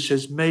phase 2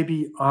 says,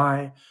 maybe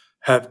I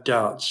have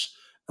doubts.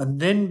 And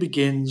then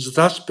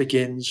thus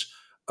begins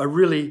a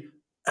really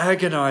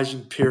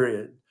agonizing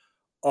period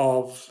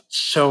of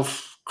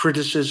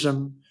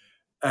self-criticism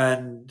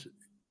and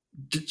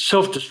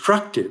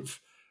self-destructive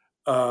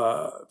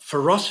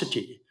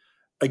ferocity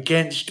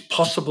against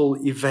possible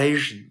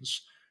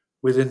evasions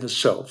within the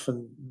self.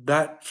 And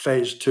that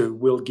phase 2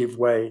 will give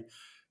way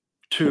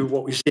to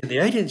what we see in the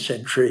 18th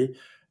century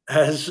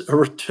as a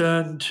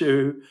return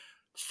to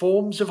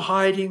forms of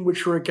hiding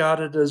which are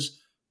regarded as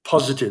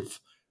positive.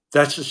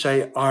 That's to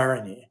say,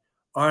 irony.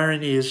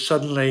 Irony is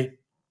suddenly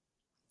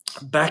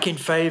back in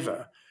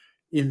favor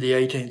in the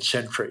 18th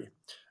century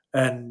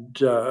and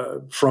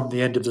from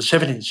the end of the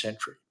 17th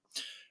century.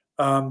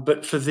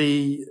 But for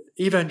the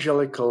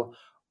evangelical,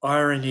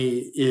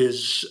 irony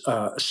is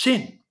a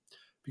sin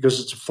because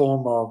it's a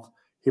form of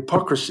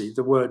hypocrisy.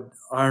 The word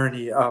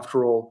irony,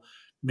 after all,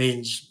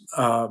 means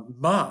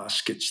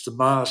mask. It's the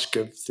mask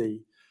of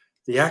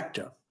the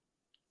actor,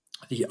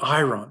 the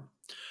iron.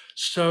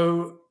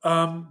 So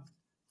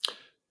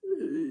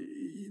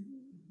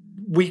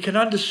we can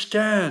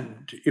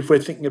understand, if we're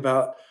thinking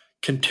about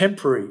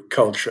contemporary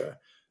culture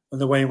and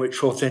the way in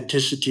which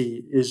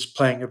authenticity is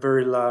playing a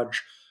very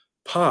large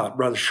part,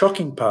 rather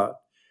shocking part,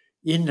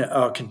 in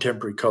our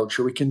contemporary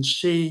culture, we can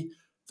see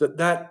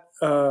that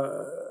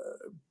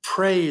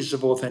praise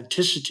of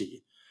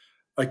authenticity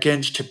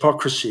against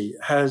hypocrisy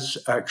has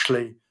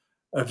actually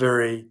a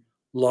very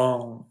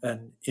long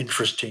and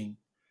interesting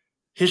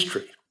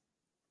history.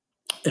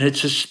 And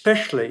it's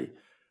especially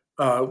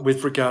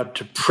with regard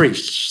to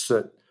priests,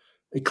 that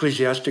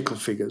ecclesiastical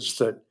figures,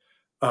 that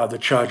the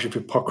charge of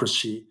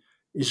hypocrisy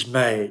is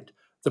made.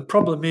 The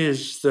problem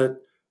is that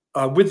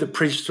with the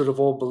priesthood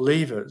of all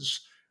believers,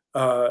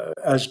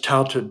 as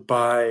touted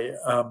by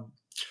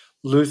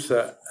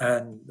Luther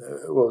and,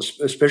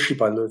 especially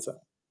by Luther,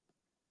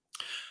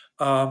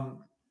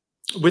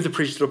 with the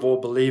priesthood of all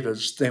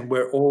believers, then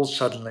we're all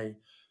suddenly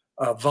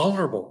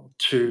vulnerable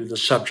to the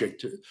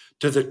subject,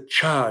 to the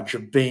charge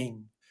of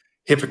being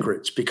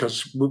hypocrites,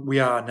 because we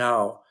are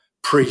now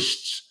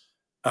priests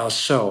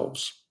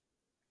ourselves.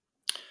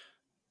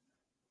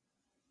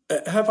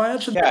 Have I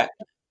answered? Yeah.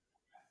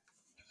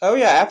 Oh,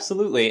 yeah,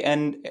 absolutely.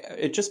 And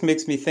it just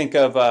makes me think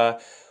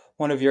of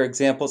one of your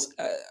examples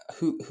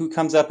who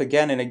comes up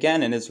again and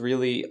again and is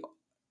really,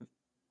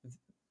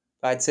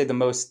 I'd say, the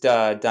most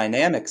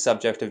dynamic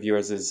subject of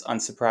yours is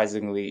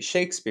unsurprisingly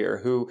Shakespeare,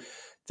 who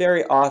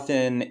very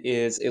often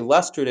is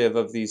illustrative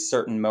of these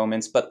certain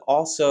moments, but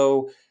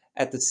also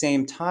at the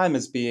same time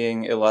as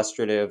being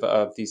illustrative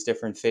of these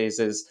different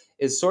phases,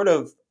 is sort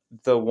of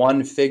the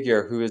one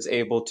figure who is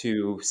able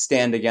to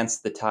stand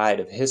against the tide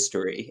of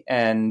history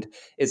and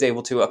is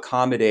able to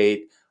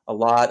accommodate a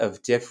lot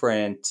of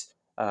different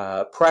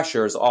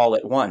pressures all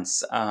at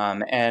once.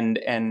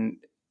 And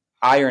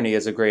irony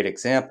is a great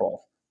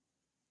example.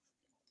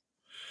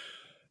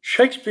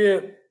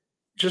 Shakespeare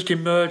just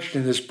emerged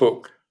in this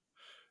book,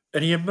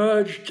 and he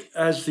emerged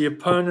as the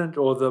opponent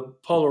or the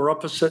polar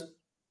opposite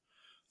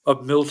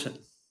of Milton.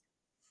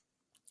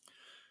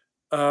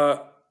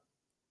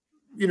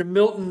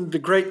 Milton, the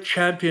great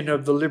champion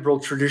of the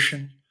liberal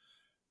tradition,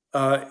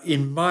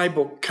 in my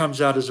book comes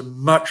out as a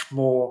much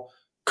more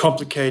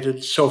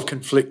complicated,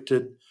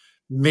 self-conflicted,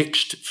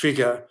 mixed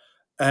figure,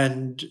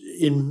 and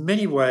in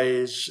many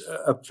ways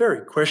a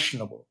very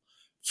questionable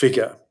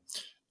figure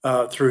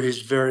through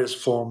his various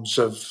forms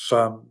of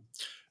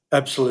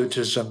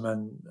absolutism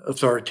and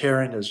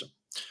authoritarianism.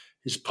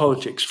 His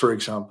politics, for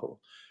example,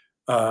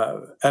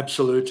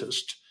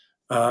 absolutist.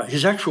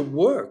 His actual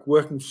work,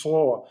 working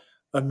for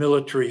a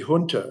military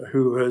junta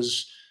who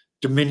has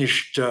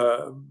diminished,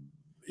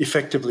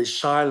 effectively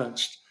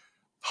silenced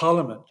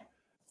Parliament.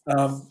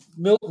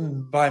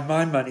 Milton, by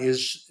my money,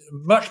 is a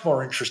much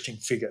more interesting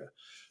figure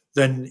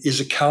than is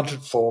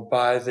accounted for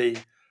by the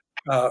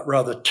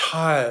rather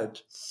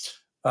tired,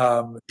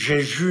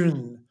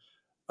 jejune,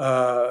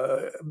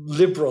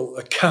 liberal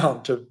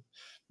account of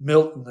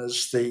Milton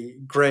as the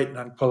great and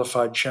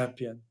unqualified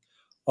champion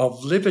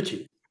of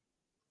liberty.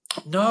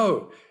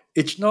 No,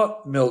 it's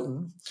not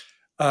Milton,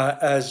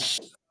 as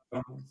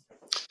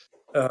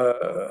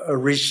a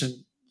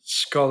recent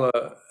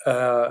scholar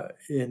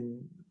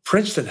in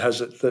Princeton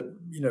has it, that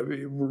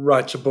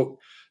writes a book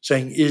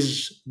saying,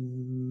 "Is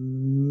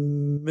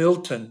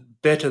Milton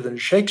better than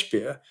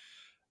Shakespeare?"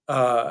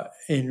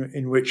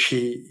 In which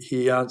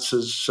he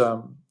answers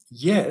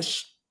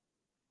yes.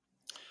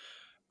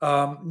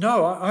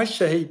 No, I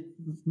say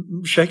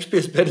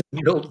Shakespeare's better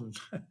than Milton,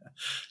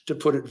 to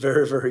put it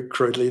very, very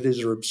crudely.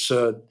 These are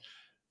absurd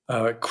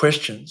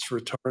questions,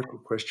 rhetorical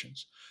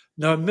questions.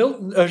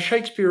 No,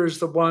 Shakespeare is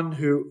the one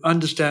who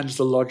understands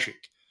the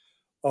logic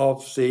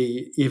of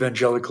the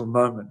evangelical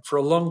moment. For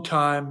a long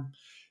time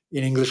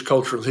in English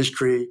cultural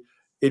history,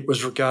 it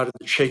was regarded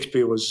that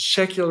Shakespeare was a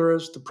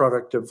secularist, the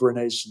product of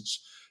Renaissance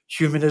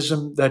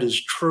humanism. That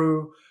is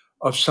true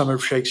of some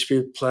of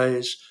Shakespeare's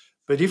plays.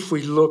 But if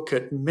we look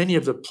at many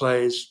of the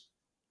plays,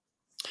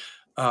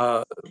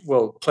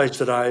 plays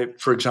that I,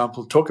 for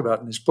example, talk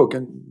about in this book,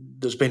 and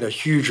there's been a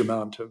huge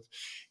amount of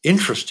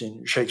interest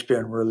in Shakespeare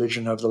and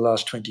religion over the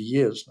last 20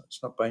 years.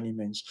 It's not by any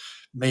means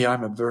me.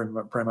 I'm very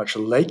much a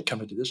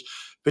latecomer to this.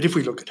 But if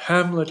we look at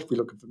Hamlet, if we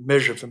look at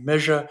Measure for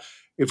Measure,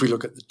 if we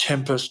look at The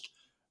Tempest,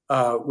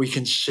 we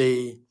can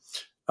see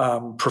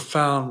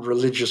profound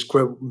religious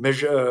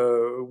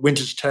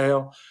Winter's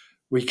Tale.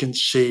 We can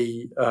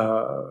see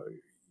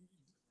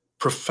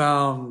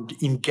profound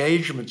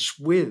engagements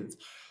with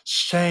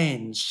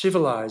sane,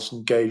 civilized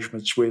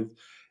engagements with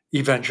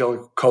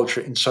evangelical culture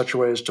in such a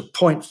way as to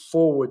point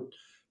forward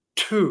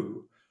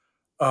to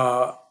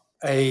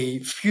a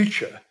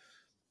future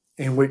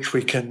in which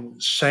we can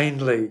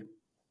sanely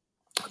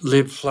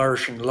live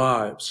flourishing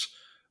lives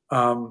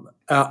from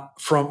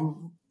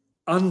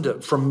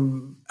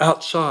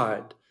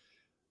outside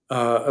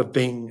of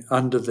being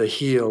under the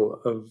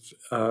heel of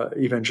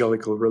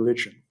evangelical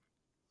religion.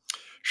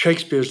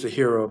 Shakespeare's the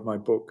hero of my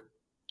book,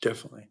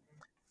 definitely.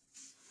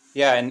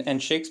 Yeah,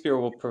 and Shakespeare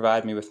will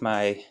provide me with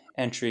my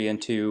entry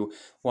into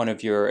one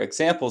of your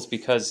examples,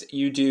 because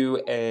you do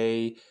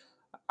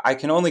I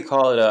can only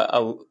call it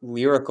a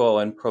lyrical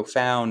and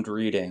profound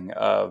reading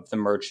of The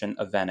Merchant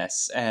of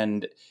Venice.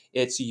 And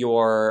it's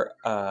your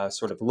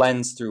sort of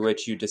lens through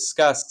which you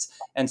discuss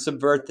and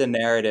subvert the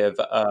narrative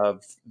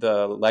of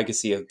the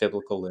legacy of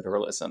biblical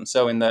literalism.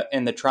 So in the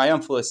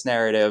triumphalist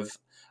narrative,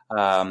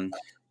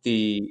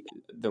 the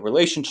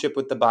relationship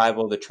with the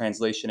Bible, the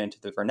translation into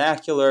the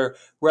vernacular,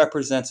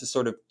 represents a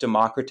sort of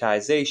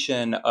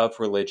democratization of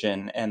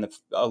religion and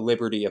a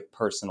liberty of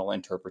personal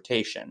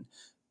interpretation.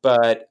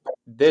 But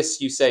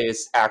this, you say,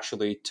 is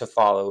actually to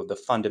follow the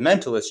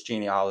fundamentalist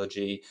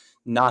genealogy,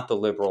 not the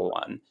liberal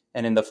one.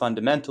 And in the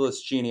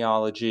fundamentalist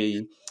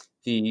genealogy,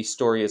 the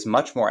story is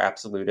much more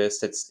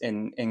absolutist. It's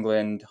in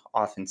England,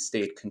 often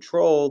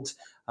state-controlled,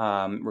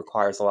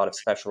 requires a lot of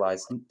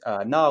specialized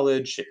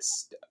knowledge.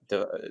 It's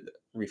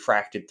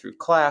refracted through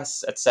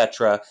class,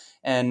 etc.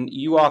 And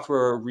you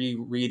offer a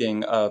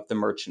rereading of The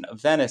Merchant of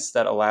Venice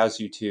that allows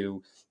you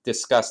to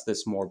discuss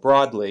this more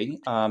broadly.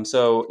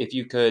 So if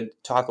you could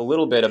talk a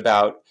little bit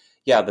about,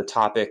 the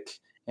topic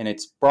and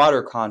its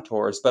broader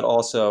contours, but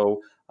also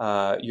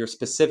your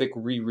specific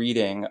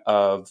rereading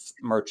of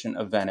Merchant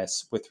of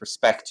Venice with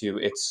respect to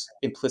its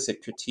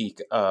implicit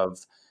critique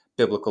of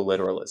biblical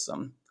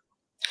literalism.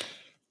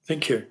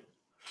 Thank you.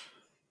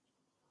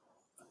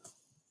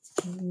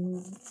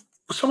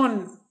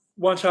 Someone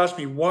once asked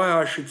me why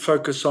I should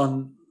focus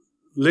on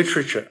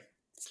literature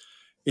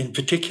in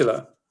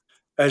particular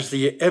as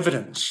the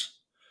evidence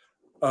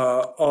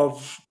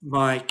of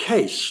my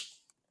case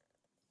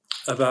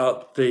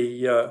about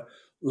the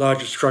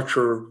larger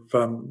structure of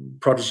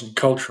Protestant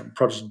culture and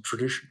Protestant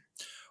tradition.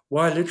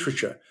 Why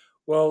literature?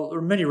 Well, there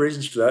are many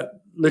reasons for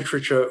that.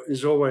 Literature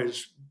is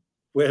always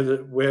where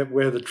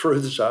the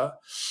truths are.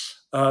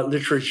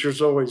 Literature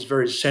is always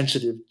very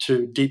sensitive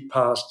to deep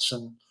pasts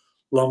and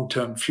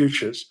long-term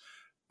futures.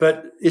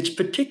 But it's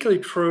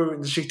particularly true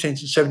in the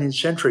 16th and 17th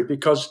century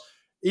because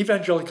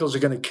evangelicals are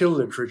going to kill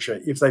literature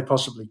if they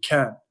possibly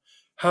can.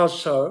 How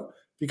so?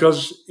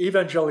 Because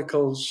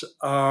evangelicals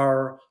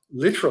are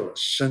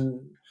literalists,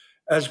 and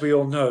as we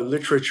all know,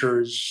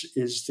 literature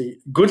is the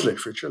good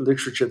literature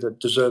that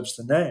deserves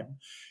the name,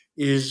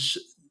 is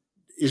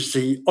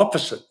the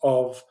opposite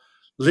of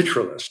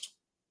literalist.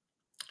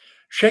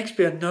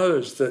 Shakespeare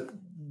knows that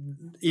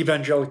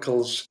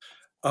evangelicals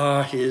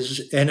are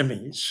his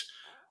enemies,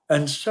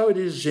 and so it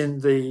is in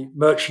The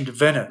Merchant of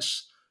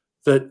Venice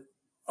that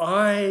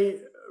I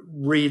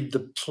read the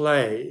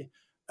play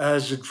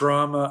as a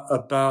drama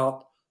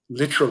about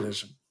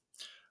literalism.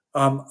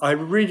 I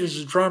read it as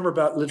a drama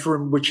about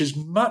literalism, which is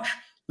much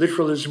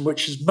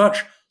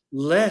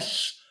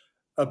less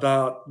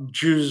about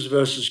Jews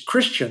versus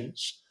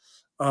Christians,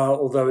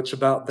 although it's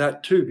about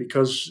that too,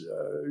 because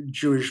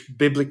Jewish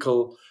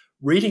biblical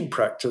reading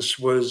practice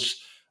was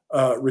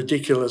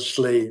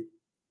ridiculously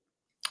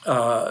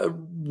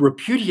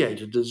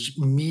repudiated as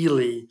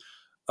merely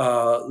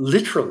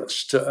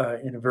literalist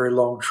in a very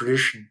long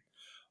tradition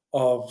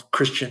of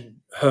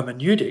Christian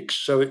hermeneutics.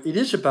 So it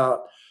is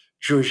about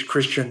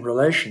Jewish-Christian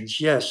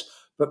relations, yes,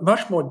 but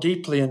much more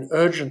deeply and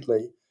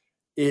urgently,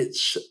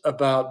 it's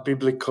about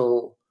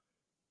biblical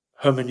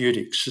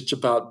hermeneutics. It's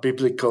about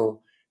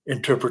biblical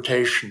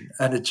interpretation,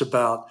 and it's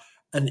about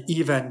an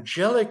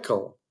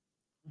evangelical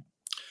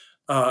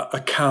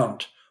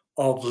account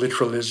of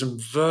literalism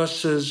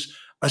versus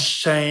a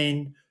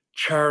sane,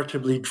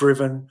 charitably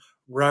driven,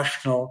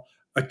 rational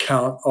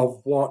account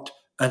of what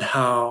and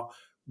how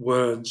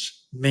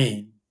words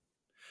mean.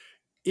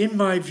 In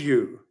my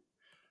view,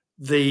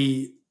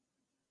 the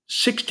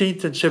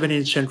 16th and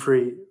 17th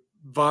century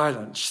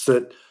violence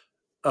that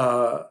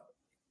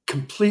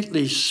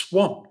completely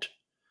swamped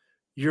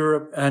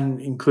Europe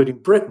and including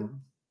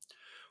Britain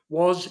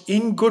was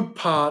in good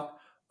part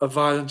a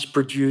violence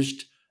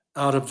produced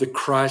out of the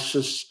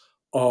crisis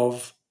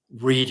of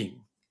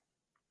reading.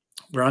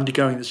 We're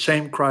undergoing the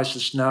same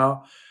crisis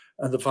now,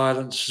 and the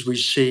violences we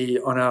see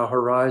on our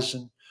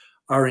horizon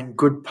are in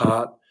good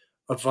part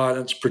a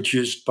violence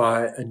produced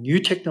by a new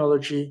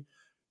technology,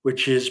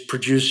 which is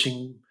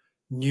producing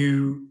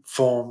new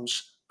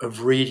forms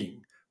of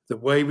reading. The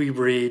way we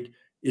read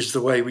is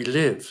the way we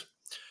live.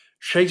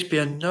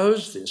 Shakespeare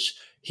knows this.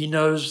 He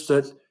knows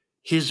that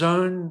his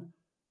own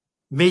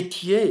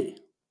métier,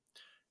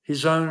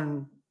 his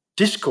own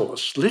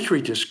discourse,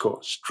 literary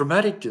discourse,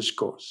 dramatic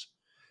discourse,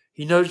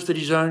 he knows that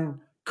his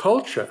own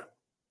culture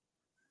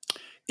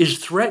is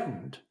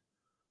threatened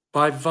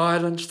by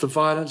violence, the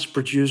violence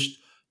produced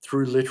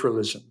through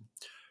literalism.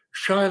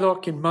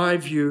 Shylock, in my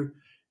view,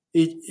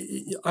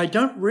 I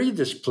don't read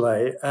this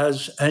play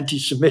as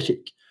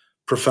anti-Semitic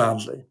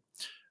profoundly.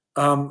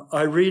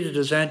 I read it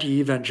as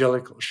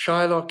anti-evangelical.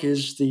 Shylock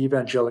is the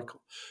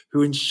evangelical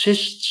who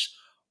insists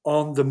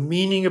on the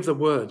meaning of the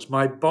words,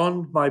 my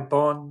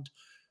bond,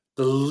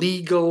 the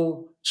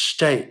legal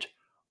state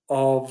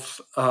of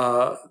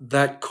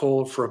that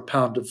call for a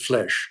pound of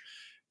flesh.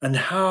 And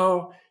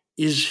how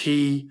is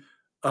he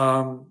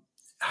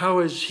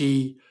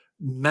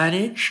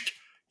managed?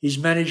 He's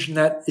managing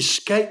that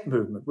escape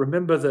movement.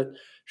 Remember that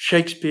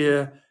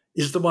Shakespeare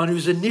is the one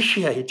who's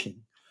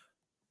initiating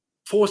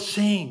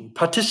foreseeing,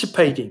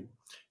 participating,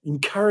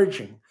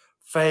 encouraging,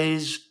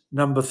 phase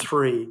number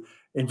 3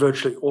 in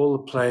virtually all the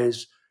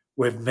plays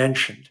we've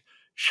mentioned.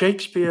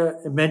 Shakespeare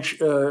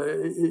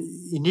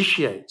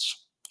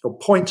initiates or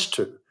points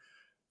to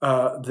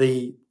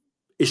the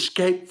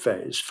escape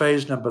phase,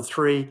 phase number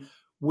 3,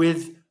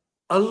 with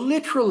a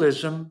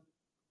literalism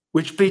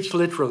which beats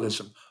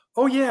literalism.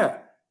 Oh yeah,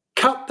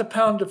 cut the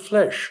pound of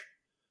flesh,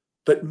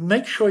 but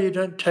make sure you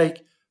don't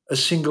take a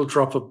single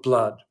drop of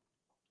blood.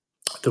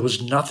 There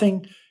was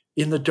nothing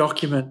in the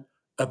document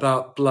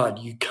about blood.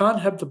 You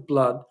can't have the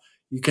blood,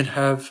 you can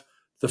have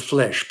the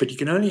flesh, but you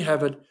can only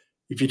have it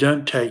if you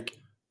don't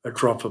take a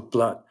drop of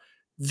blood.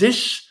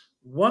 This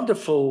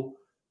wonderful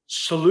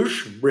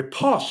solution,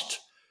 riposte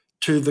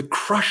to the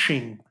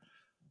crushing,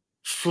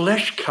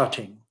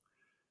 flesh-cutting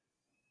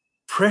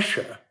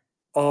pressure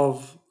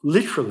of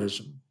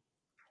literalism,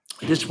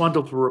 this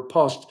wonderful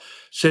riposte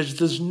says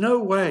there's no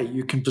way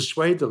you can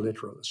persuade the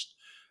literalist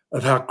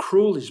of how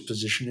cruel his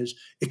position is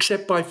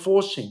except by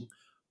forcing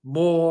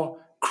more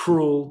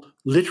cruel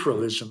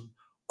literalism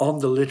on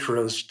the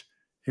literalist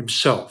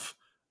himself.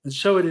 And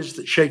so it is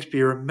that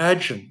Shakespeare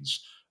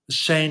imagines a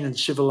sane and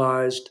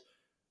civilized,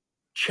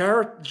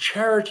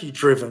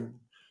 charity-driven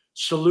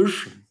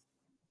solution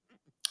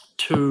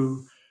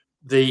to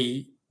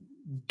the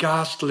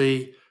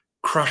ghastly,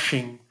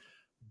 crushing,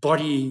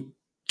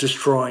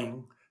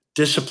 body-destroying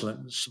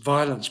disciplines,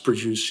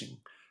 violence-producing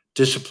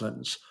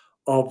disciplines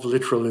of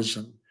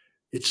literalism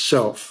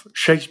itself.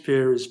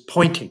 Shakespeare is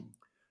pointing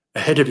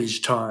ahead of his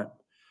time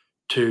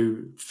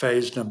to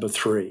phase number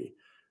 3,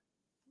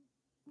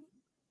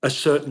 a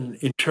certain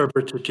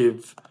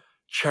interpretative,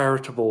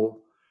 charitable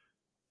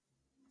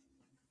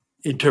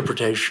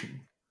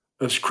interpretation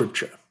of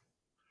Scripture,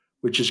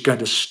 which is going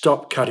to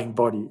stop cutting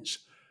bodies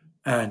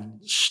and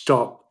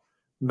stop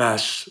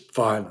mass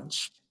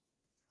violence.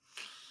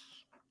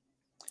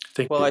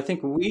 I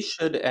think we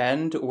should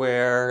end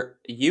where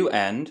you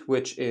end,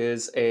 which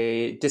is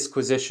a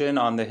disquisition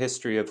on the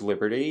history of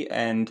liberty.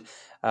 And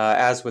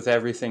as with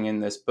everything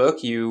in this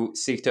book, you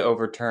seek to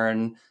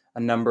overturn a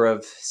number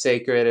of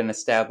sacred and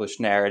established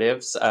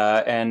narratives.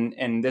 And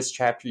in this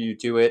chapter, you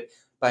do it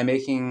by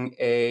making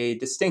a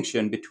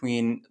distinction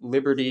between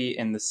liberty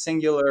in the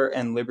singular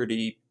and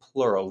liberty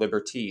plural,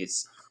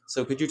 liberties.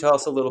 So could you tell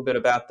us a little bit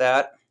about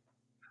that?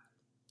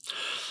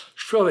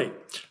 Surely.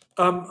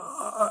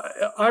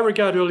 I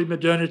regard early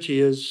modernity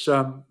as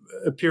a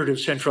period of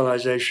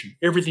centralization.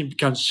 Everything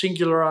becomes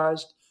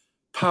singularized,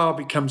 power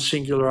becomes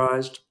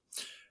singularized,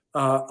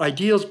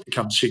 ideals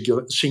become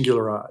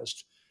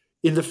singularized.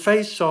 In the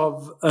face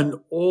of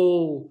an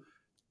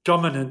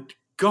all-dominant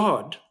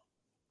God,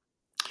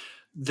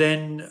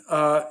 then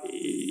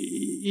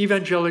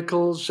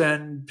evangelicals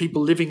and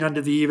people living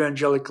under the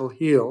evangelical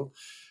heel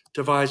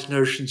devise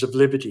notions of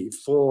liberty.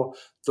 For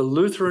the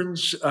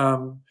Lutherans,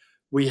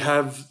 we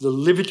have the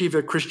liberty of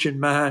a Christian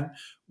man,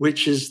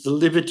 which is the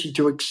liberty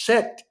to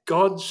accept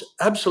God's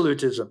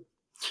absolutism.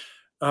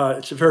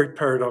 It's a very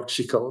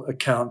paradoxical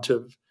account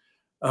of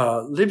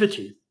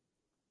liberty.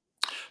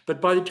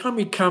 But by the time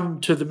we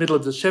come to the middle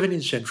of the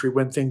 17th century,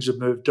 when things have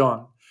moved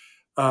on,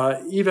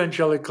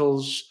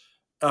 evangelicals,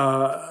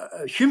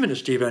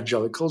 humanist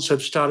evangelicals,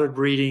 have started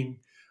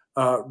reading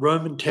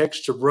Roman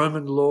texts of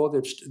Roman law.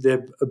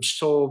 They've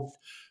absorbed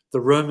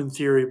the Roman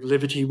theory of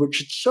liberty,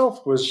 which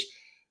itself was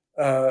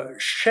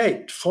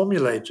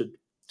formulated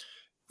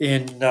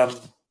under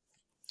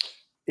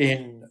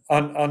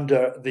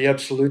the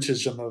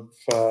absolutism of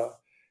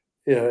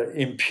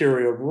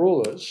imperial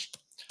rulers,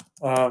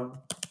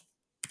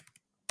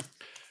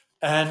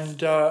 and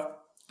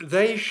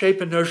they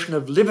shape a notion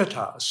of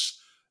libertas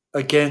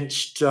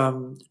against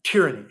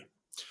tyranny,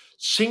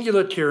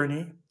 singular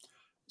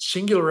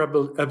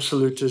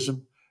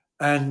absolutism,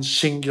 and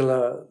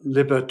singular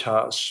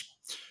libertas.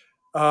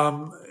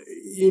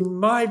 In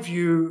my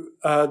view,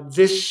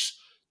 this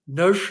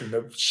notion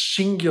of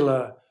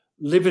singular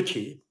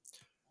liberty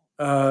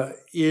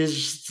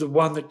is the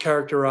one that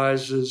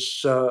characterizes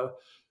the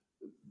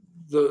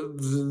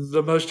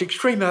most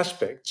extreme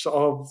aspects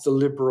of the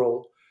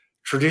liberal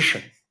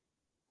tradition.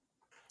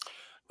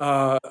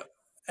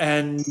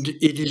 And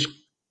it is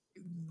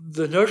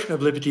the notion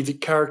of liberty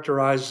that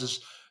characterizes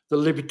the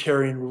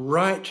libertarian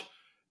right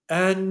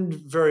and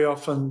very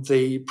often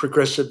the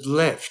progressive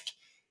left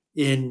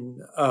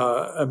in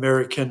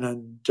American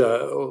and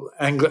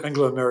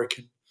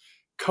Anglo-American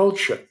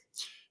culture.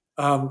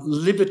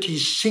 Liberty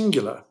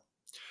singular.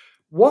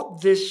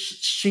 What this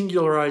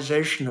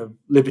singularization of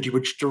liberty,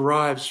 which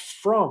derives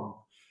from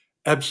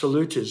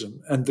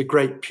absolutism and the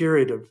great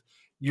period of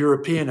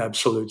European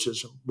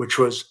absolutism, which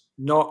was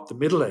not the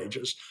Middle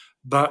Ages,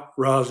 but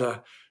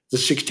rather the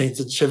 16th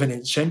and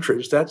 17th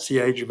centuries, that's the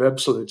age of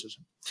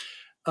absolutism.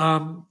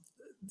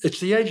 It's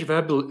the age of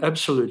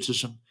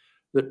absolutism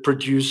that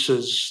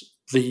produces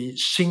the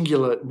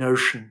singular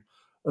notion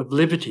of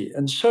liberty,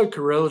 and so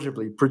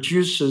correlatively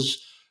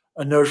produces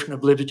a notion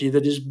of liberty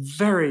that is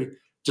very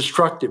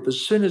destructive.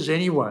 As soon as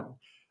anyone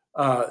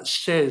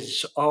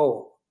says,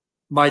 oh,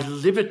 my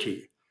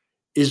liberty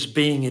is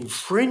being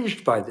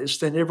infringed by this,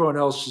 then everyone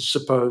else is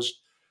supposed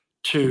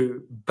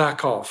to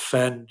back off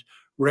and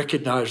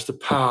recognize the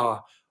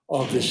power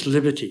of this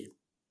liberty,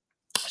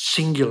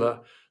 singular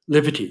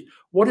liberty.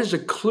 What is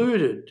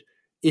occluded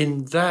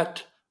in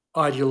that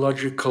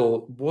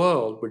ideological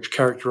world, which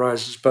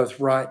characterizes both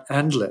right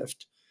and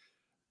left,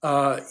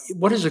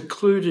 what is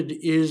occluded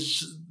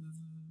is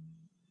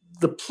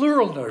the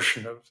plural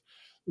notion of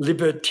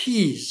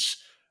liberties,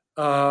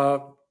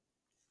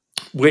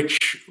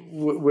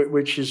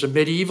 which is a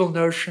medieval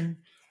notion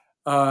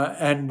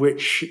and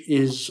which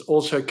is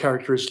also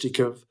characteristic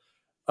of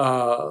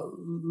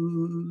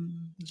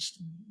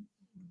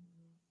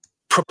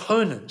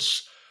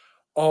proponents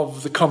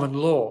of the common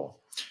law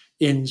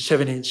in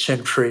 17th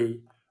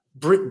century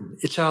Britain.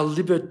 It's our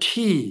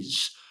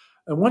liberties.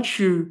 And once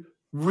you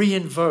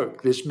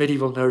reinvoke this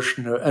medieval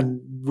notion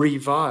and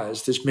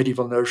revise this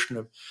medieval notion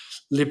of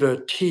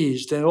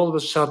liberties, then all of a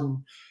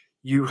sudden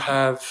you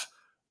have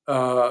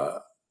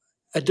a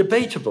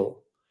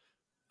debatable,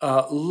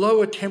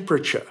 lower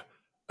temperature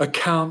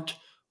account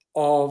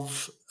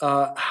of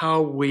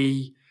how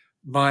we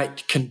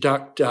might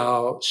conduct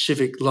our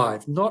civic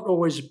life, not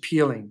always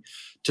appealing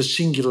to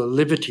singular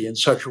liberty in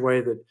such a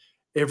way that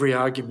every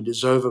argument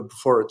is over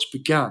before it's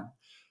begun,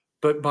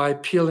 but by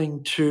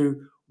appealing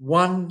to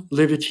one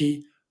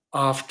liberty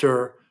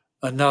after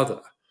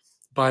another,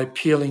 by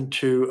appealing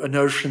to a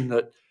notion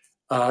that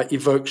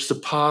evokes the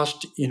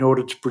past in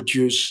order to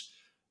produce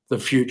the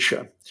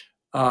future,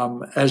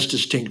 as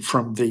distinct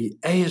from the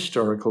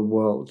ahistorical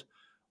world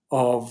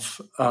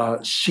of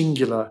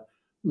singular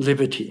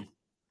liberty.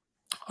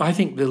 I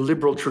think the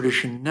liberal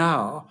tradition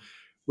now,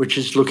 which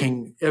is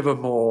looking ever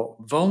more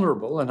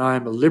vulnerable, and I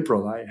am a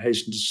liberal, I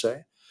hasten to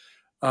say,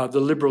 the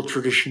liberal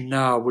tradition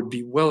now would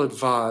be well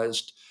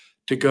advised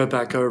to go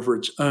back over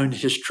its own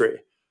history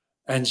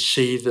and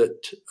see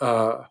that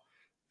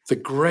the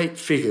great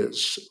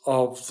figures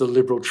of the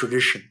liberal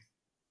tradition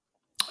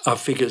are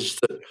figures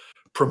that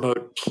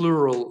promote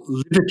plural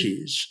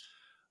liberties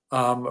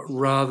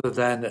rather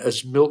than,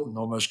 as Milton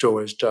almost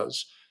always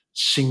does,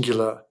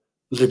 singular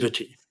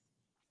liberty.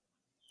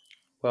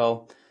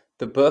 Well,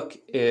 the book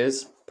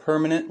is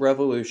Permanent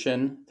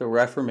Revolution, the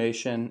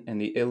Reformation,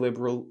 and the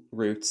Illiberal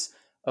Roots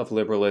of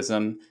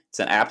Liberalism. It's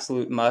an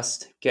absolute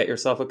must. Get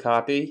yourself a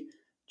copy.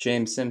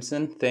 James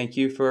Simpson, thank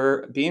you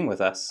for being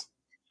with us.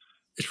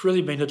 It's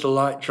really been a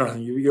delight,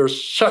 Jonathan. You're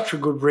such a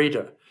good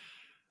reader.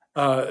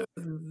 The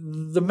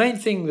main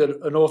thing that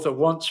an author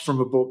wants from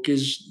a book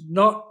is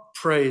not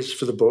praise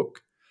for the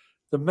book.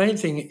 The main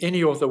thing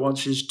any author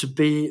wants is to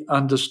be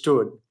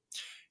understood.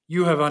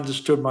 You have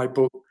understood my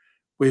book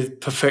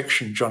with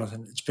perfection,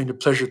 Jonathan. It's been a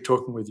pleasure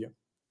talking with you.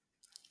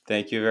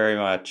 Thank you very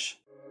much.